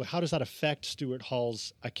say? How does that affect Stuart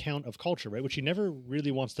Hall's account of culture, right? Which he never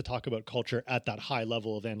really wants to talk about culture at that high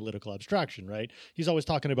level of analytical abstraction, right? He's always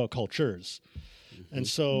talking about cultures, and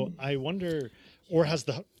so I wonder, or has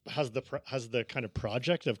the kind of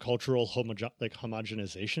project of cultural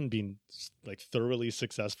homogenization been like thoroughly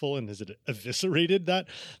successful, and has it eviscerated that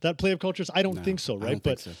play of cultures? I don't think so, right?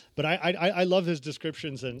 But I love his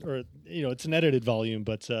descriptions, it's an edited volume,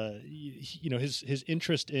 but his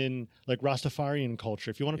interest in like Rastafarian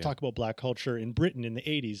culture. If you want to talk about Black culture in Britain in the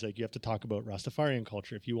 80s, like, you have to talk about Rastafarian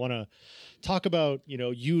culture. If you want to talk about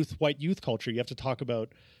white youth culture, you have to talk about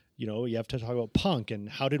punk, and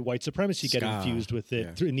how did white supremacy get infused with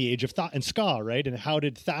it in the age of thought, and ska, right? And how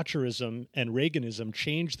did Thatcherism and Reaganism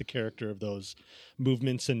change the character of those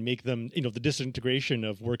movements and make them, the disintegration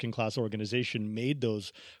of working class organization made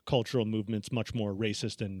those cultural movements much more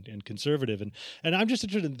racist and conservative. And I'm just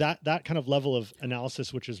interested in that kind of level of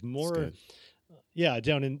analysis, which is more,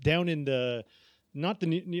 down in the, not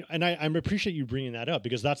the, and I appreciate you bringing that up,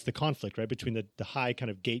 because that's the conflict, right, between the high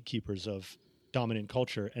kind of gatekeepers of dominant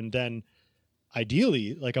culture, and then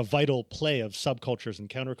ideally like a vital play of subcultures and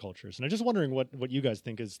countercultures. And I'm just wondering what you guys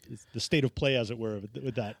think is the state of play, as it were,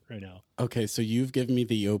 with that right now. Okay, so you've given me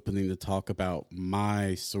the opening to talk about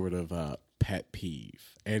my sort of pet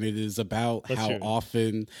peeve, and it is about how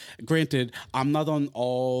often, granted, I'm not on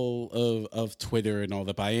all of Twitter and all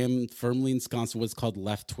that, but I am firmly ensconced in what's called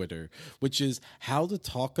left Twitter, which is how to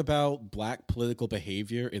talk about Black political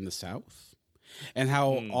behavior in the South. And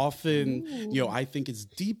how often, I think it's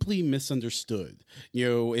deeply misunderstood.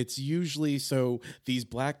 It's usually, so these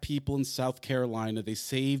Black people in South Carolina, they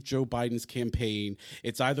saved Joe Biden's campaign.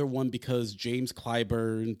 It's either one because James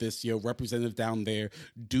Clyburn, this, representative down there,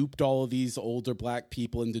 duped all of these older Black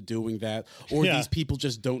people into doing that, or these people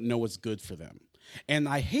just don't know what's good for them. And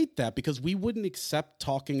I hate that, because we wouldn't accept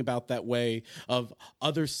talking about that way of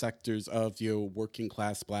other sectors of, working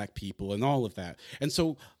class Black people and all of that. And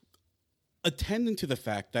so, attending to the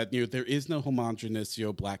fact that there is no homogenous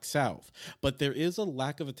Black South, but there is a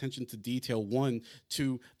lack of attention to detail. One,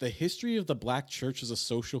 to the history of the Black church as a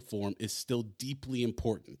social form is still deeply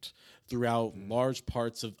important throughout large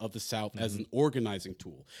parts of the South as an organizing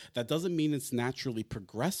tool. That doesn't mean it's naturally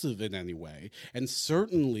progressive in any way, and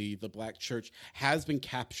certainly the Black church has been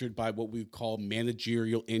captured by what we call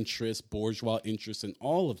managerial interests, bourgeois interests, and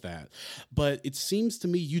all of that. But it seems to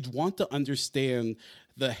me you'd want to understand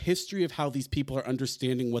the history of how these people are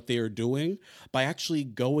understanding what they are doing by actually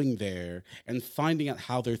going there and finding out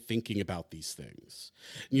how they're thinking about these things.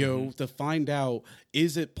 To find out,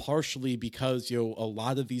 is it partially because, a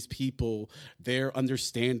lot of these people, their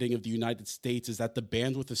understanding of the United States is that the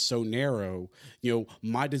bandwidth is so narrow,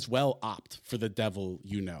 might as well opt for the devil,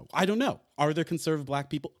 I don't know. Are there conservative Black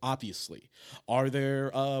people? Obviously. Are there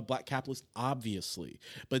Black capitalists? Obviously.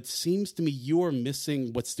 But it seems to me you are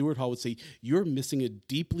missing what Stuart Hall would say. You're missing a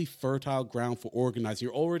deeply fertile ground for organizing.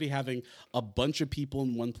 You're already having a bunch of people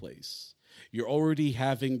in one place. You're already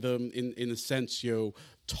having them, in a sense,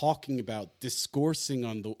 talking about, discoursing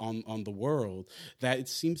on the world. That it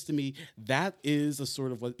seems to me that is a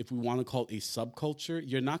sort of what, if we want to call it a subculture,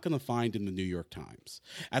 you're not going to find in the New York Times.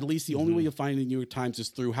 At least the only way you'll find in the New York Times is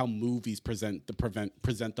through how movies present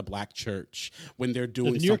the Black church when they're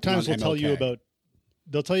doing. The New York Times will MLK. tell you about.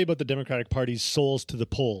 They'll tell you about the Democratic Party's souls to the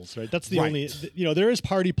polls, right? That's the only, there is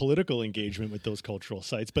party political engagement with those cultural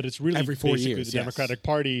sites, but it's really every 4 basically years, the Democratic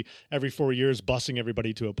Party every 4 years busing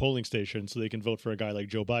everybody to a polling station so they can vote for a guy like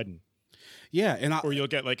Joe Biden. Yeah, and or you'll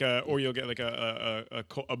get like a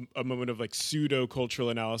moment of like pseudo cultural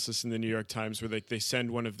analysis in the New York Times where they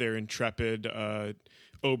send one of their intrepid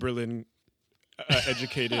Oberlin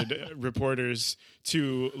educated reporters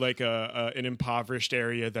to like an impoverished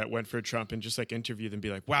area that went for Trump and just like interview them, be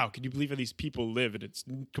like, wow, can you believe how these people live? And it's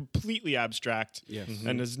completely abstract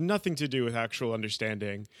and has nothing to do with actual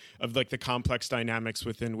understanding of like the complex dynamics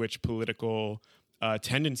within which political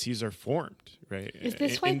tendencies are formed, right? Is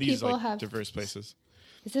this why in these people like have diverse places?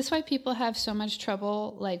 Is this why people have so much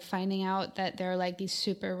trouble like finding out that they're like these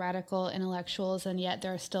super radical intellectuals and yet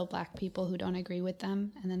there are still Black people who don't agree with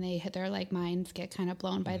them, and then their like minds get kind of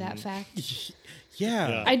blown by that fact?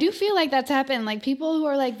 Yeah. I do feel like that's happened. Like people who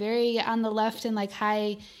are like very on the left and like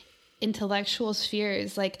high intellectual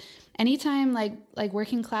spheres, like anytime like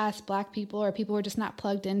working class Black people or people who are just not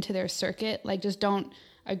plugged into their circuit, like just don't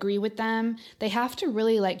agree with them, they have to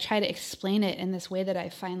really like try to explain it in this way that I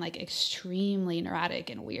find like extremely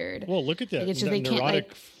neurotic and weird. Well, look at that. Like it's just that they can't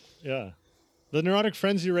neurotic, like the neurotic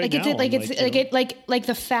frenzy right like now. Like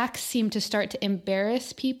the facts seem to start to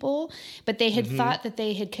embarrass people, but they had thought that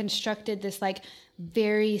they had constructed this like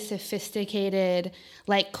very sophisticated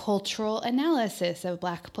like cultural analysis of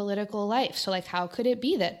Black political life. So like how could it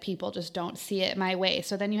be that people just don't see it my way?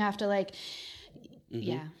 So then you have to like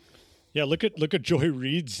Yeah, look at Joy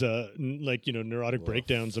Reid's neurotic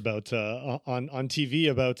breakdowns about on TV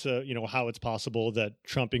about how it's possible that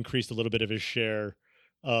Trump increased a little bit of his share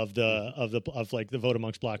of the vote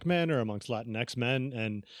amongst Black men or amongst Latinx men,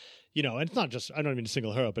 and and it's not just, I don't mean to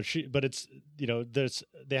single her out, but it's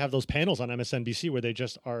they have those panels on MSNBC where they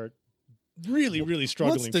just are really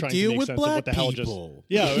struggling. What's the trying deal to make with sense Black of what the hell people?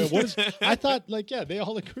 I thought they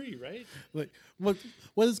all agree, right? Like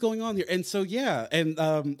what is going on here? And so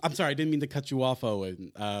I'm sorry, I didn't mean to cut you off,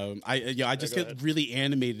 Owen. I just get really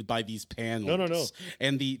animated by these panels. No.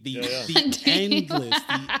 And the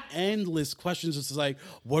endless questions. It's like,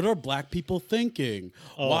 what are Black people thinking?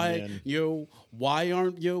 Why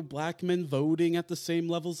aren't Black men voting at the same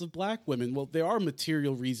levels of Black women? Well, there are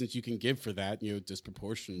material reasons you can give for that.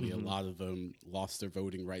 Disproportionately, a lot of them lost their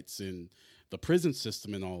voting rights in the prison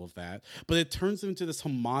system and all of that. But it turns them into this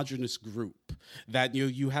homogenous group that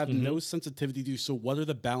you have no sensitivity to. So what are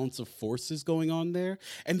the balance of forces going on there?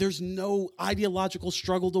 And there's no ideological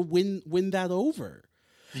struggle to win that over.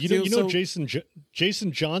 Jason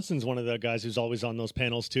Johnson's one of the guys who's always on those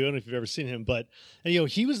panels too. I don't know if you've ever seen him, but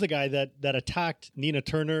he was the guy that attacked Nina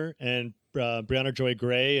Turner and Brianna Joy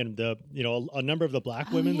Gray and a number of the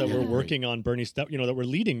Black women that were working on that were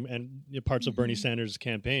leading and parts of Bernie Sanders'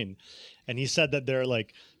 campaign. And he said that they're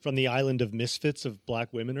like from the island of misfits of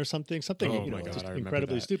Black women or something. Oh my God, just I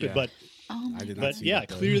incredibly stupid. Yeah. But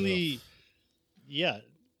clearly, yeah.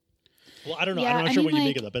 Well, I don't know. I'm not sure what you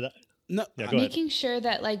make of that, but. No, making sure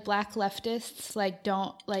that like Black leftists like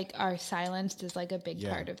don't like are silenced is like a big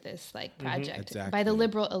part of this like project by the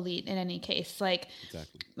liberal elite. In any case, like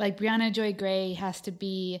Brianna Joy Gray has to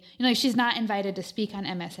be, she's not invited to speak on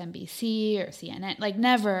MSNBC or CNN, like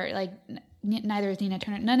never, like neither is Nina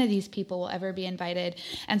Turner. None of these people will ever be invited,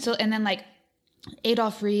 and then like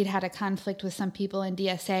Adolph Reed had a conflict with some people in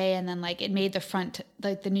DSA, and then like it made the front,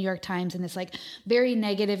 like the New York Times, in this like very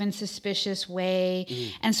negative and suspicious way.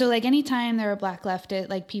 And so like anytime there are Black leftist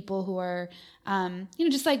like people who are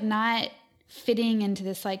just like not fitting into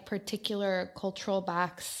this like particular cultural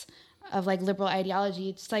box of like liberal ideology,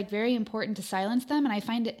 it's like very important to silence them. And I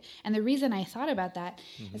find it, and the reason I thought about that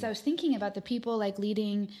is I was thinking about the people like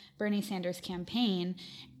leading Bernie Sanders' campaign.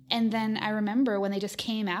 And then I remember when they just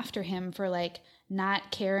came after him for like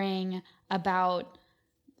not caring about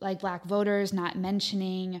like Black voters, not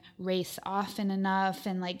mentioning race often enough.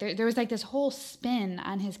 And like there was like this whole spin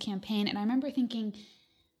on his campaign. And I remember thinking,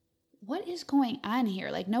 what is going on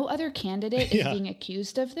here? Like no other candidate is being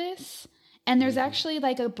accused of this. And there's actually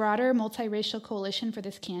like a broader multiracial coalition for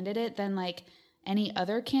this candidate than like any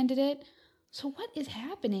other candidate. So what is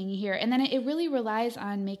happening here? And then it really relies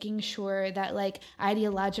on making sure that like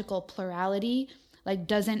ideological plurality like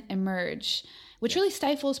doesn't emerge, which really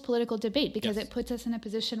stifles political debate because it puts us in a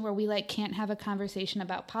position where we like can't have a conversation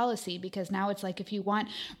about policy, because now it's like if you want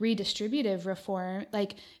redistributive reform,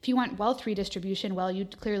 like if you want wealth redistribution, well, you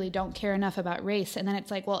clearly don't care enough about race. And then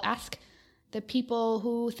it's like, well, ask the people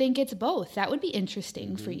who think it's both. That would be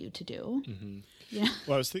interesting for you to do. Yeah.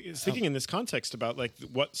 Well, I was thinking in this context about like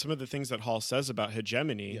what some of the things that Hall says about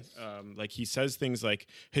hegemony. Like he says things like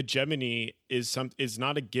hegemony is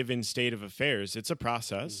not a given state of affairs. It's a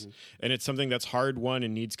process, and it's something that's hard won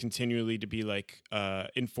and needs continually to be like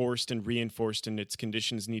enforced and reinforced, and its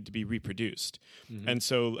conditions need to be reproduced. And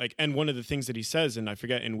so like, and one of the things that he says, and I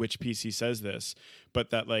forget in which piece he says this, but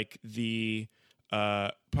that like the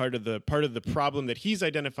part of the problem that he's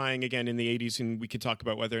identifying again in the 80s, and we could talk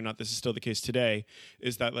about whether or not this is still the case today,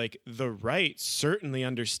 is that like the right certainly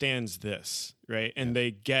understands this, right? And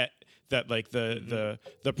they get that like the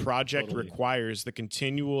project requires the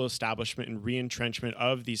continual establishment and reentrenchment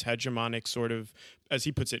of these hegemonic sort of, as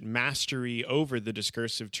he puts it, mastery over the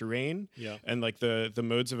discursive terrain, and like the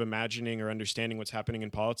modes of imagining or understanding what's happening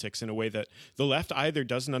in politics in a way that the left either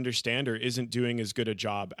doesn't understand or isn't doing as good a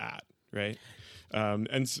job at, right?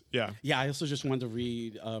 Yeah, I also just wanted to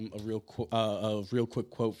read a real quick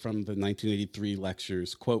quote from the 1983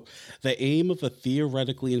 lectures. Quote, "The aim of a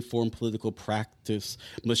theoretically informed political practice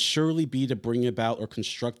must surely be to bring about or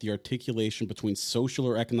construct the articulation between social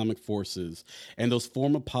or economic forces and those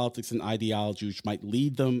form of politics and ideology which might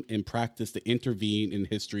lead them in practice to intervene in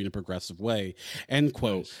history in a progressive way." End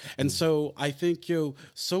quote. Nice. And so I think,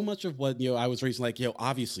 so much of what, I was raised like,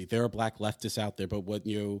 obviously there are black leftists out there, but what,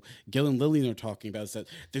 Gil and Lillian are talking about is that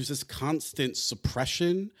there's this constant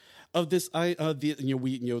suppression of this,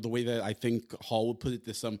 the way that I think Hall would put it,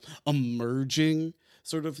 this emerging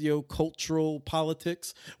sort of cultural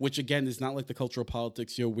politics, which again is not like the cultural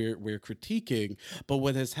politics we're critiquing, but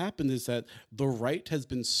what has happened is that the right has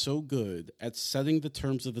been so good at setting the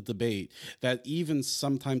terms of the debate that even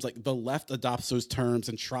sometimes like the left adopts those terms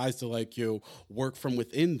and tries to work from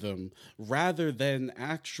within them rather than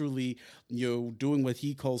actually doing what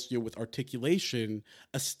he calls with articulation,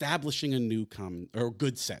 establishing a new common or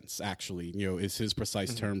good sense actually is his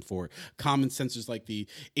precise term for it. Common sense is like the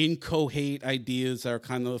incoherent ideas that are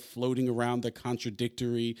kind of floating around, they're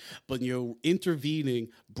contradictory, but intervening,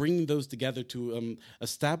 bringing those together to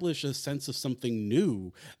establish a sense of something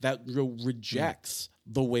new that rejects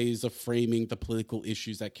the ways of framing the political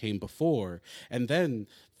issues that came before. And then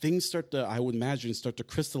things start to, I would imagine, start to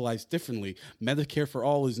crystallize differently. Medicare for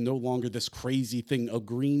All is no longer this crazy thing. A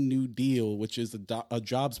Green New Deal, which is a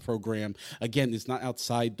jobs program, again, is not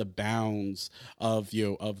outside the bounds of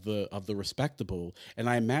the respectable. And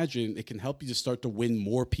I imagine it can help you to start to win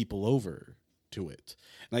more people over to it.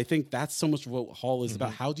 And I think that's so much of what Hall is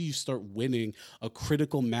about. How do you start winning a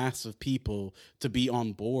critical mass of people to be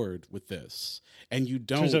on board with this? And you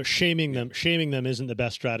don't. Turns out shaming them isn't the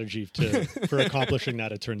best strategy for according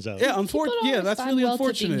that. It turns out. Yeah, unfortunately, that's really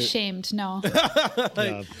unfortunate. To being shamed, no.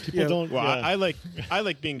 People don't. Well, I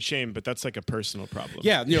like being shamed, but that's like a personal problem.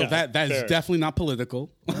 Yeah, that is definitely not political.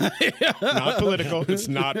 Not political. It's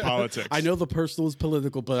not politics. I know the personal is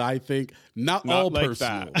political, but I think not all like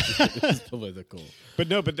personal is political. But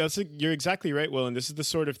you're exactly right, Will. And this is the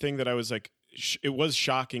sort of thing that I was like, it was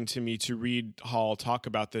shocking to me to read Hall talk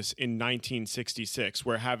about this in 1966,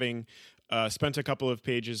 where having spent a couple of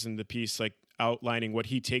pages in the piece, like outlining what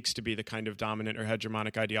he takes to be the kind of dominant or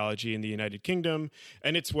hegemonic ideology in the United Kingdom.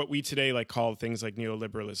 And it's what we today like call things like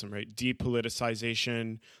neoliberalism, right?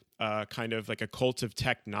 Depoliticization, kind of like a cult of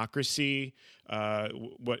technocracy.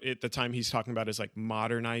 What at the time he's talking about is like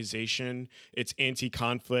modernization. It's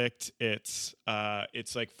anti-conflict. It's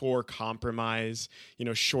like for compromise.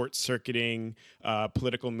 Short-circuiting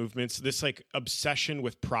political movements. This like obsession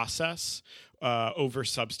with process over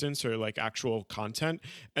substance or like actual content.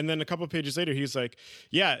 And then a couple of pages later, he's like,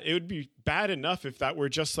 yeah, it would be bad enough if that were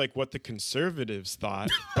just like what the conservatives thought,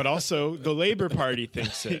 but also the Labour Party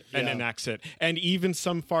thinks it and enacts it. And even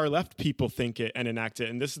some far left people think it and enact it.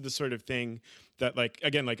 And this is the sort of thing that like,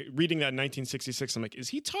 again, like reading that in 1966, I'm like, is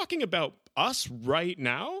he talking about us right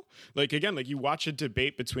now? Like, again, like you watch a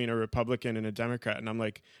debate between a Republican and a Democrat and I'm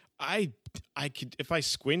like, I could, if I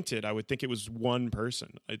squinted, I would think it was one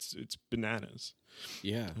person. It's bananas.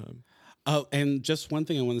 Yeah. And just one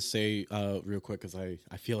thing I want to say real quick, because I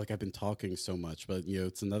feel like I've been talking so much, but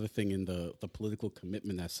it's another thing in the political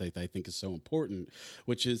commitment essay that I think is so important,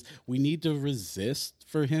 which is we need to resist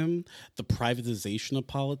for him the privatization of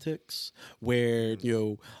politics, where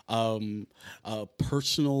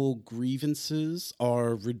personal grievances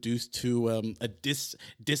are reduced to a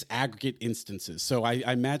disaggregate instances. So I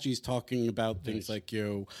imagine he's talking about things like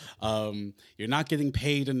you're not getting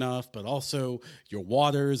paid enough, but also your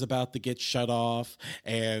water is about to get shut off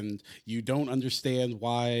and you don't understand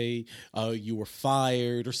why you were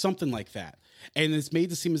fired or something like that. And it's made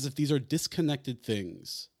to seem as if these are disconnected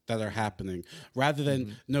things that are happening rather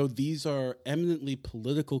than no, these are eminently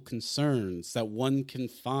political concerns that one can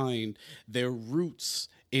find their roots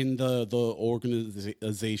in the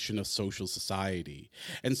organization of social society.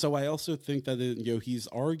 And so I also think that he's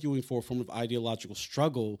arguing for a form of ideological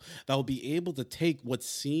struggle that will be able to take what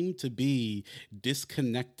seem to be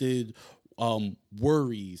disconnected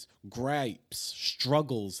worries, gripes,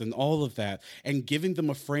 struggles, and all of that, and giving them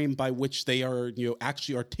a frame by which they are,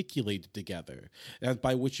 actually articulated together, and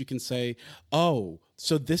by which you can say, oh,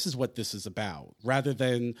 so this is what this is about, rather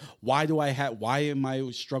than why am I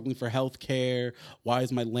struggling for health care? Why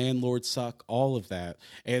does my landlord suck? All of that.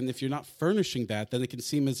 And if you're not furnishing that, then it can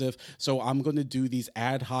seem as if, so I'm going to do these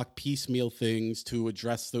ad hoc piecemeal things to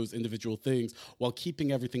address those individual things while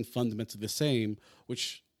keeping everything fundamentally the same,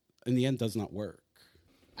 which in the end does not work.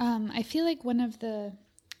 I feel like one of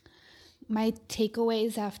my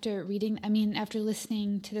takeaways after after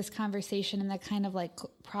listening to this conversation and the kind of like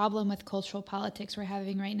problem with cultural politics we're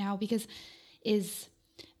having right now, is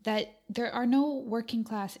that there are no working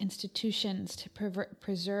class institutions to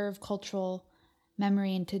preserve cultural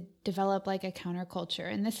memory and to develop like a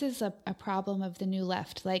counterculture. And this is a problem of the New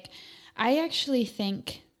Left. Like, I actually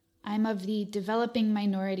think I'm of the developing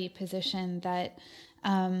minority position that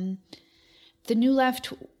the New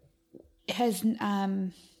Left has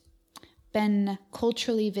been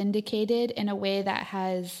culturally vindicated in a way that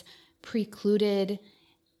has precluded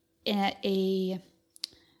a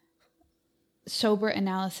sober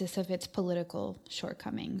analysis of its political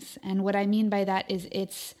shortcomings. And what I mean by that is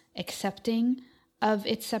its accepting of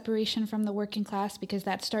its separation from the working class, because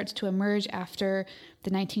that starts to emerge after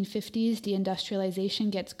the 1950s.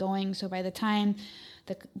 Deindustrialization gets going. So by the time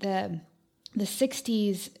the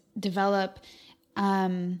 60s develop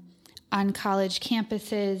on college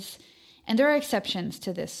campuses, and there are exceptions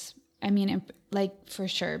to this, like for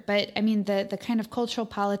sure, but the kind of cultural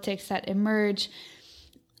politics that emerge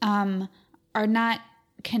are not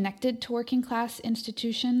connected to working class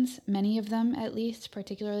institutions, many of them at least,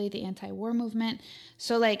 particularly the anti-war movement.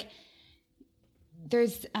 So like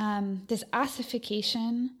there's this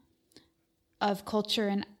ossification of culture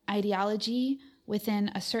and ideology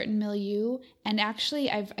within a certain milieu. And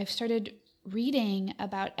actually I've started reading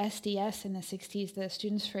about SDS in the 60s, the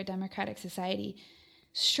Students for a Democratic Society,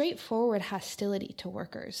 straightforward hostility to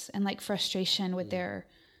workers and like frustration with their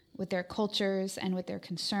cultures and with their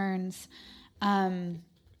concerns.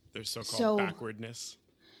 Their so-called backwardness.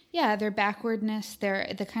 Yeah, their backwardness.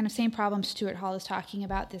 They're the kind of same problem Stuart Hall is talking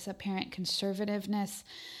about, this apparent conservativeness.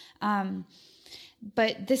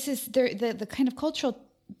 But this is the kind of cultural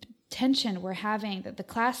tension we're having,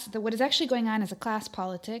 that what is actually going on is a class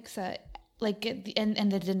politics, and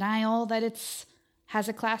the denial that has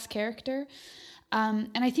a class character. And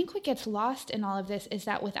I think what gets lost in all of this is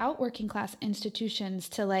that without working class institutions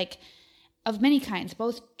of many kinds,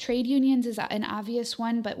 both trade unions is an obvious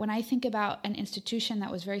one, but when I think about an institution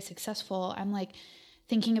that was very successful, I'm like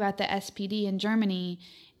thinking about the SPD in Germany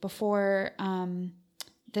before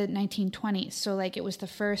the 1920s. So like it was the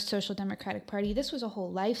first social democratic party. This was a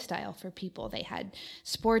whole lifestyle for people. They had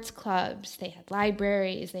sports clubs, they had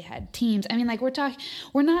libraries, they had teams.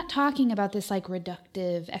 We're not talking about this like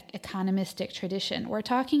reductive economistic tradition. We're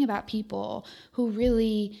talking about people who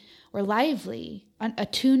really were lively,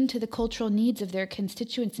 attuned to the cultural needs of their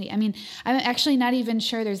constituency. I'm actually not even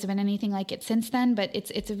sure there's been anything like it since then, but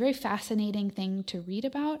it's a very fascinating thing to read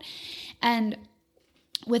about. And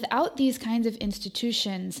without these kinds of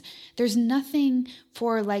institutions, there's nothing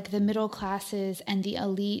for like the middle classes and the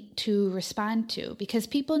elite to respond to, because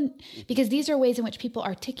these are ways in which people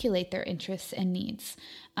articulate their interests and needs.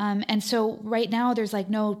 And so right now there's like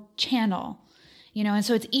no channel, and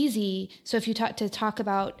so it's easy. So if you talk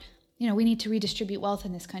about, we need to redistribute wealth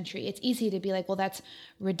in this country, it's easy to be like, well, that's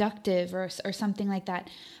reductive or something like that.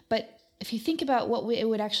 But if you think about what it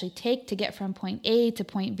would actually take to get from point A to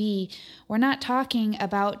point B, we're not talking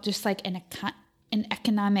about just like an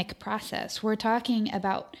economic process. We're talking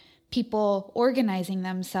about people organizing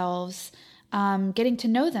themselves, getting to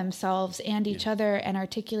know themselves and each other, and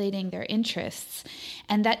articulating their interests.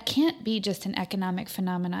 And that can't be just an economic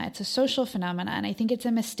phenomena. It's a social phenomena. And I think it's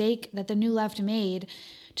a mistake that the New Left made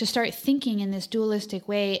to start thinking in this dualistic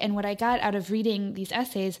way. And what I got out of reading these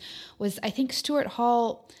essays was, I think Stuart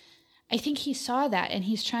Hall, he saw that, and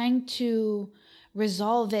he's trying to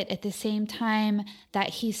resolve it at the same time that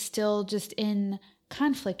he's still just in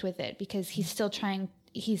conflict with it, because he's still trying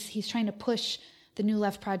to push the New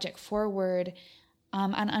Left project forward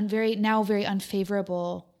on very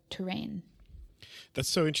unfavorable terrain. That's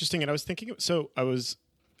so interesting. And I was thinking,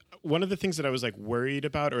 one of the things that I was like worried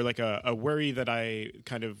about, or like a worry that I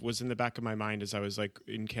kind of was in the back of my mind as I was like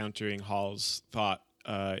encountering Hall's thought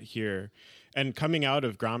here. And coming out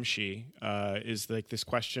of Gramsci is like this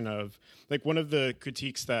question of like one of the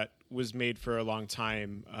critiques that was made for a long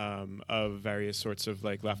time of various sorts of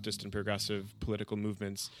like leftist and progressive political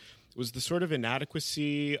movements was the sort of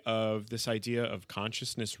inadequacy of this idea of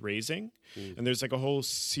consciousness raising. And there's like a whole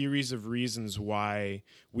series of reasons why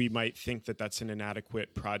we might think that that's an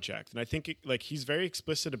inadequate project. And I think he's very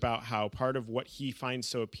explicit about how part of what he finds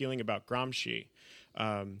so appealing about Gramsci,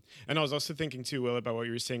 and I was also thinking too, Will, about what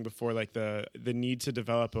you were saying before, like the need to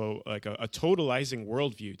develop a totalizing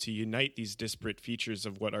worldview to unite these disparate features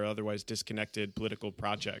of what are otherwise disconnected political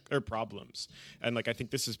project or problems. And like I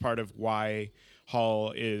think this is part of why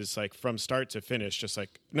Hall is like from start to finish just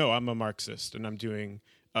like, no, I'm a Marxist and I'm doing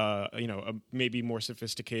a maybe more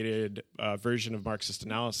sophisticated version of Marxist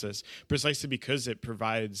analysis, precisely because it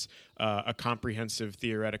provides a comprehensive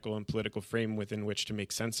theoretical and political frame within which to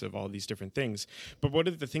make sense of all these different things. But one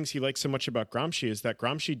of the things he likes so much about Gramsci is that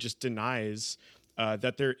Gramsci just denies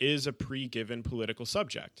that there is a pre-given political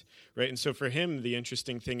subject, right? And so for him, the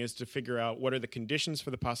interesting thing is to figure out what are the conditions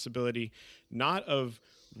for the possibility, not of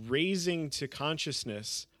raising to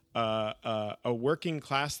consciousness a working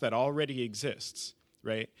class that already exists,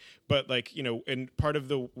 right? But and part of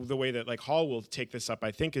the way that Hall will take this up,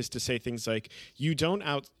 I think, is to say things like, you don't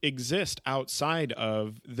exist outside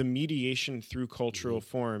of the mediation through cultural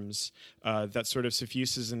forms that sort of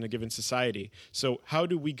suffuses in a given society. So how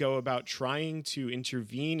do we go about trying to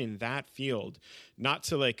intervene in that field, not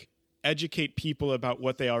to educate people about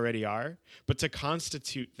what they already are, but to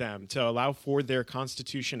constitute them, to allow for their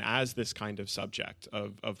constitution as this kind of subject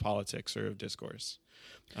of politics or of discourse.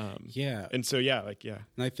 And so and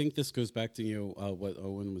I think this goes back to what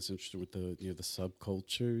Owen was interested with the the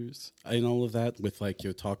subcultures and all of that, with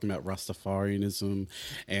talking about Rastafarianism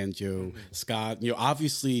and Scott.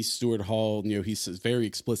 Obviously Stuart Hall, he's very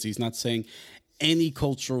explicit. He's not saying any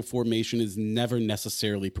cultural formation is never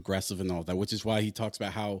necessarily progressive and all that, which is why he talks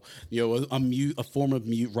about how a form of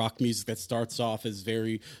rock music that starts off as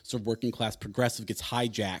very sort of working class progressive gets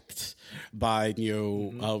hijacked by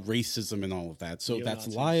racism and all of that. So that's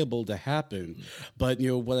liable to happen. But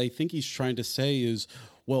what I think he's trying to say is,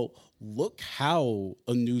 well, look how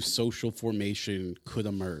a new social formation could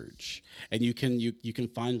emerge, and you can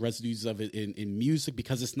find residues of it in music,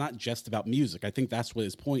 because it's not just about music. I think that's what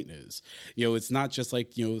his point is. It's not just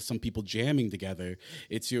some people jamming together.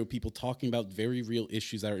 It's people talking about very real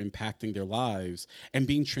issues that are impacting their lives and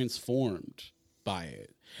being transformed by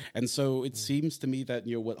it. And so it seems to me that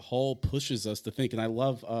what Hall pushes us to think, and I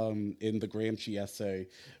love in the Gramsci essay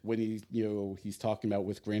when he's talking about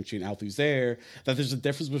with Gramsci and Althusser, that there's a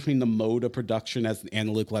difference between the mode of production as an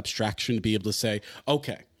analytical abstraction to be able to say,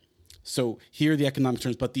 okay, so here are the economic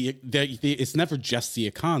terms, but it's never just the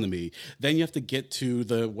economy. Then you have to get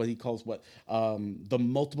to what he calls the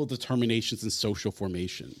multiple determinations in social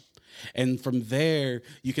formation. And from there,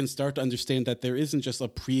 you can start to understand that there isn't just a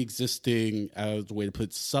pre-existing, the way to put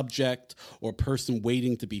it, subject or person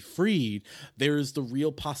waiting to be freed. There is the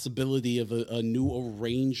real possibility of a new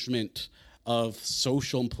arrangement of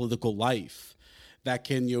social and political life that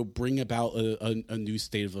can bring about a new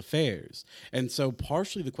state of affairs. And so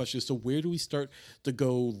partially the question is, so where do we start to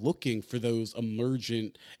go looking for those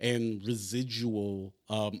emergent and residual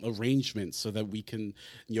arrangements so that we can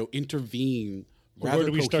intervene? Where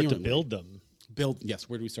do we start to build them? Where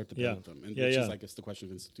do we start to build them? And which is, I guess, the question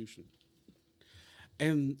of institution.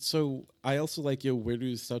 And so I also where do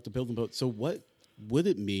we start to build them? So what would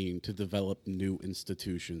it mean to develop new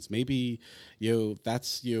institutions? Maybe,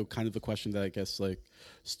 that's, kind of the question that I guess,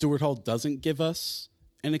 Stuart Hall doesn't give us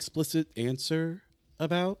an explicit answer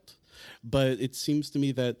about. But it seems to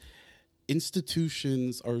me that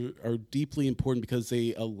institutions are deeply important because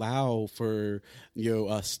they allow for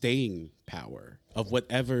staying power of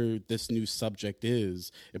whatever this new subject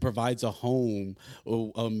is. It provides a home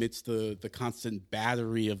amidst the constant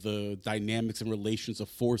battery of the dynamics and relations of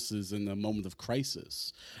forces in a moment of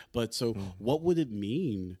crisis. But so what would it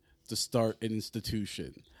mean to start an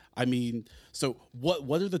institution? I mean, so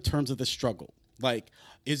what are the terms of the struggle?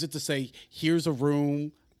 Is it to say, here's a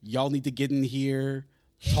room, y'all need to get in here,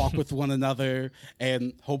 talk with one another,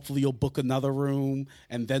 and hopefully you'll book another room,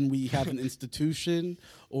 and then we have an institution?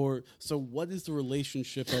 Or so what is the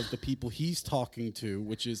relationship of the people he's talking to,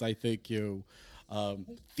 which is, I think,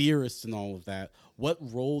 theorists and all of that? What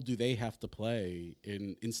role do they have to play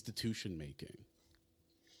in institution making?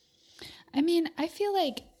 I mean, I feel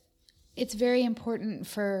like it's very important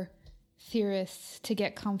for theorists to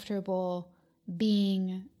get comfortable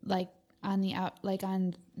being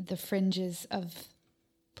on the fringes of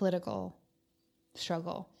political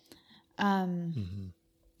struggle.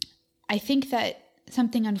 I think that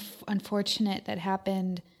something unfortunate that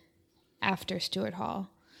happened after Stuart Hall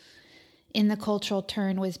in the cultural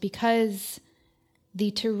turn was because the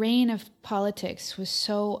terrain of politics was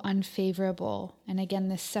so unfavorable, and again,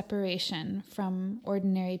 this separation from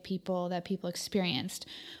ordinary people that people experienced,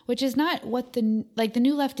 which is not what the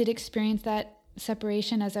New Left did experience that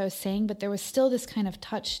separation, as I was saying, but there was still this kind of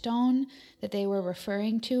touchstone that they were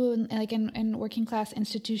referring to in working class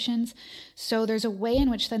institutions. So there's a way in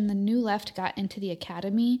which then the New Left got into the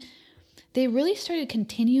academy. They really started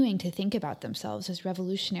continuing to think about themselves as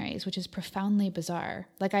revolutionaries, which is profoundly bizarre.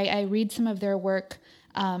 I read some of their work,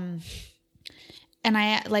 and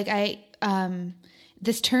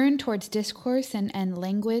this turn towards discourse and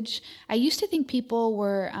language. I used to think people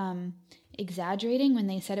were exaggerating when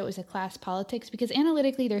they said it was a class politics, because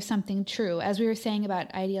analytically there's something true. As we were saying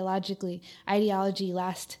about ideology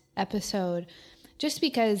last episode, just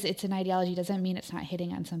because it's an ideology doesn't mean it's not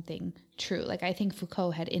hitting on something true. Like, I think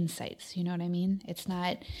Foucault had insights, you know what I mean? It's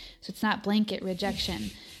not blanket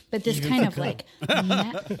rejection, but this kind of like,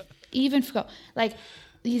 even Foucault, like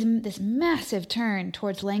this massive turn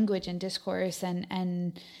towards language and discourse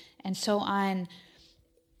and so on.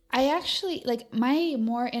 I actually, like,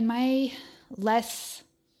 in my less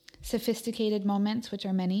sophisticated moments, which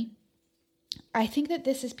are many, I think that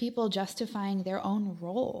this is people justifying their own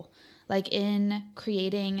role, like in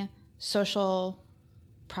creating social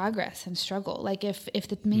progress and struggle. Like, if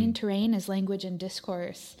the main terrain is language and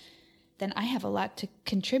discourse, then I have a lot to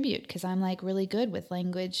contribute, because I'm like really good with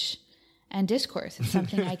language and discourse. It's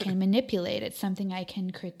something I can manipulate. It's something I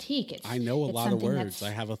can critique. I know a lot of words. I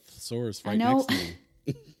have a thesaurus right next to me.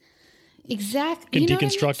 Exactly. You can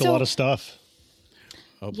deconstruct a lot of stuff.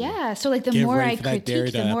 Oh, yeah. So like the more I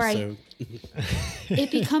critique, the more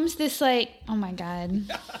it becomes this like, oh my God.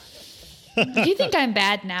 Do you think I'm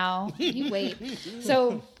bad now? You wait.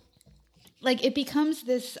 So like it becomes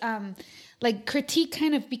this, like critique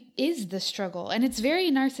kind of is the struggle, and it's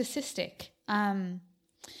very narcissistic. And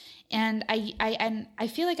I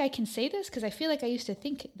feel like I can say this because I feel like I used to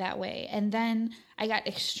think that way. And then I got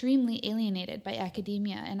extremely alienated by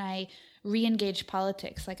academia, and I re-engaged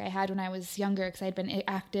politics like I had when I was younger, because I'd been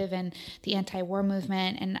active in the anti-war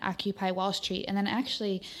movement and Occupy Wall Street. And then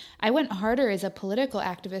actually I went harder as a political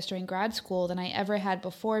activist during grad school than I ever had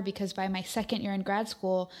before, because by my second year in grad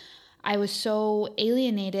school, I was so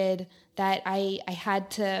alienated that I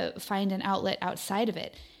had to find an outlet outside of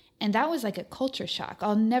it. And that was like a culture shock.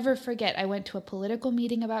 I'll never forget, I went to a political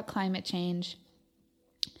meeting about climate change.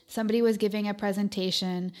 Somebody was giving a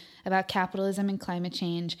presentation about capitalism and climate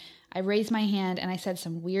change. I raised my hand and I said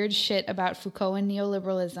some weird shit about Foucault and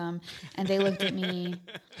neoliberalism, and they looked at me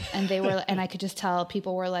and I could just tell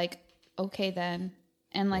people were like, okay then.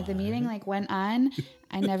 And like the meeting like went on.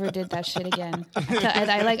 I never did that shit again.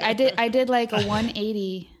 I did like a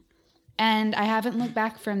 180, and I haven't looked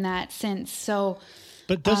back from that since. So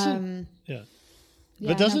But doesn't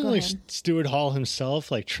Stuart Hall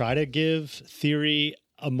himself like try to give theory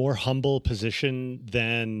a more humble position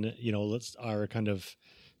than, our kind of,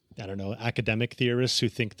 I don't know, academic theorists who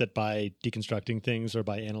think that by deconstructing things or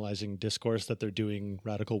by analyzing discourse that they're doing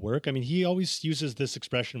radical work? I mean, he always uses this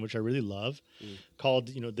expression, which I really love, called,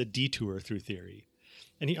 the detour through theory.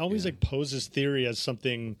 And he always like poses theory as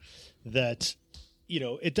something that,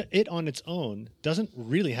 it on its own doesn't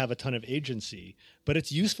really have a ton of agency, but it's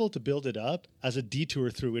useful to build it up as a detour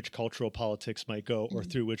through which cultural politics might go or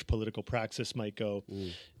through which political praxis might go.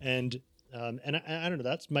 And I don't know,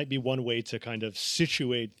 that might be one way to kind of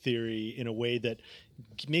situate theory in a way that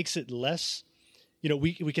makes it less,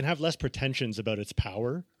 we can have less pretensions about its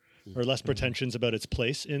power or less pretensions about its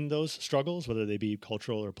place in those struggles, whether they be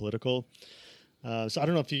cultural or political. So I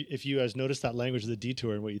don't know if you guys noticed that language of the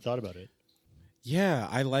detour and what you thought about it. Yeah,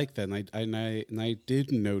 I like that, and I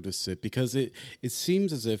did notice it, because it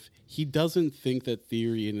seems as if he doesn't think that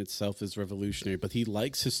theory in itself is revolutionary, but he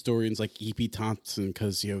likes historians like E.P. Thompson,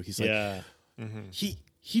 because he's like,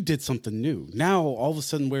 he did something new. Now all of a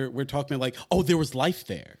sudden we're talking like, oh, there was life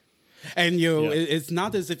there, and it's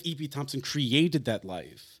not as if E.P. Thompson created that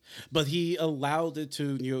life, but he allowed it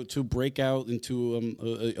to break out into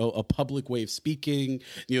a public way of speaking.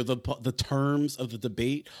 The terms of the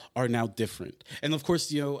debate are now different, and of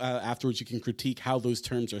course, afterwards you can critique how those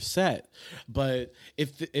terms are set. But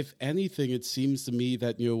if anything, it seems to me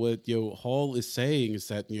that what Hall is saying is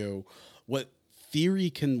that what theory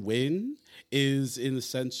can win is, in a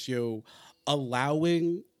sense,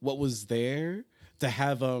 allowing what was there to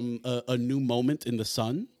have a new moment in the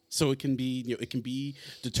sun. So it can be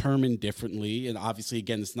determined differently, and obviously,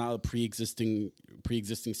 again, it's not a pre-existing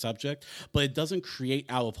subject, but it doesn't create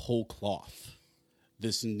out of whole cloth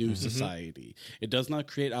this new society. It does not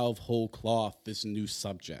create out of whole cloth this new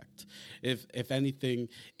subject. If anything,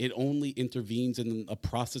 it only intervenes in a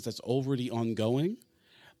process that's already ongoing,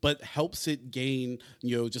 but helps it gain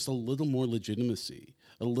just a little more legitimacy,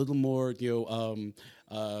 a little more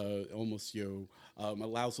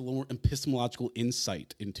allows a little more epistemological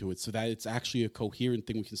insight into it, so that it's actually a coherent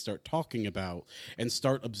thing we can start talking about and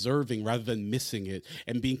start observing rather than missing it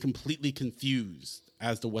and being completely confused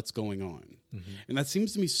as to what's going on. And that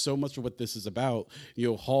seems to me so much of what this is about.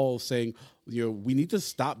 Hall saying, we need to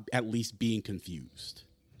stop at least being confused.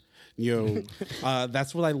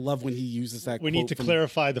 That's what I love when he uses that. We need to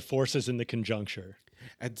clarify the forces in the conjuncture.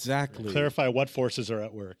 Exactly. Clarify what forces are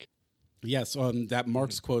at work. Yes, that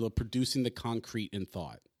Marx quote of producing the concrete in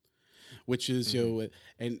thought, which is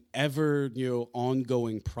an ever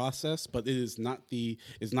ongoing process, but it is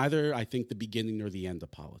neither I think the beginning nor the end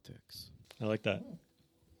of politics. I like that.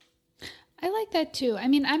 I like that too. I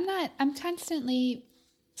mean, I'm constantly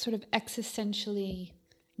sort of existentially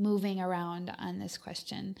moving around on this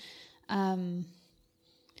question,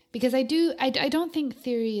 because I don't think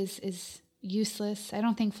theory is useless. I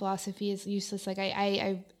don't think philosophy is useless. Like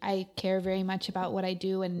I care very much about what I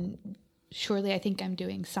do, and surely I think I'm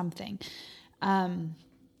doing something.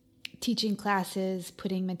 Teaching classes,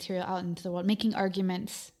 putting material out into the world, making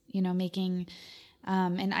arguments, making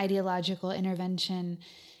an ideological intervention,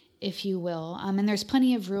 if you will. And there's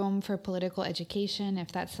plenty of room for political education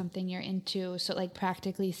if that's something you're into. So like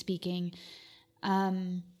practically speaking,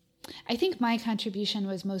 I think my contribution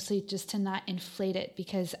was mostly just to not inflate it,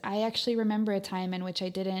 because I actually remember a time in which I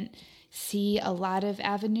didn't see a lot of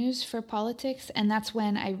avenues for politics. And that's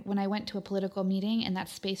when I went to a political meeting and that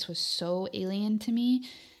space was so alien to me.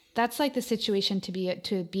 That's like the situation to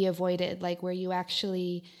be avoided, like where you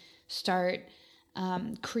actually start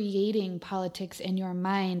creating politics in your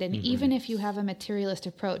mind. And even if you have a materialist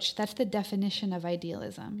approach, that's the definition of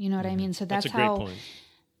idealism. You know what I mean? So that's a great point.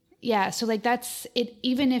 Yeah, so like that's it.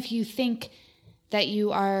 Even if you think that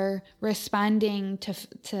you are responding to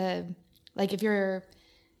like if your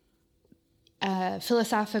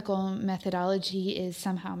philosophical methodology is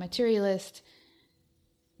somehow materialist,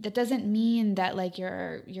 that doesn't mean that like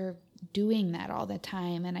you're doing that all the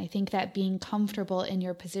time. And I think that being comfortable in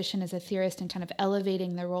your position as a theorist and kind of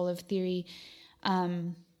elevating the role of theory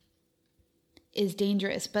is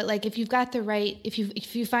dangerous. But like if you've got the right, if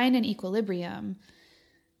you find an equilibrium,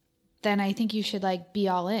 then I think you should like be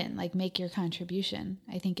all in, like make your contribution.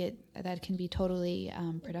 I think that can be totally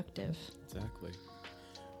productive. Exactly.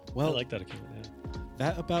 Well, I like that account. Yeah.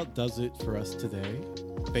 That about does it for us today.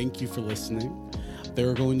 Thank you for listening. There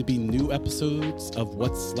are going to be new episodes of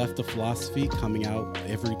What's Left of Philosophy coming out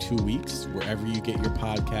every 2 weeks, wherever you get your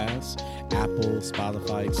podcasts, Apple,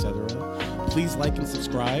 Spotify, etc. Please like and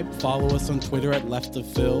subscribe. Follow us on Twitter at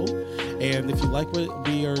LeftOfPhil. And if you like what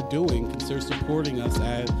we are doing, consider supporting us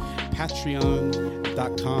at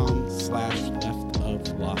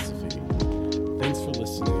patreon.com/leftofphilosophy. Thanks for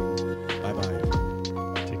listening.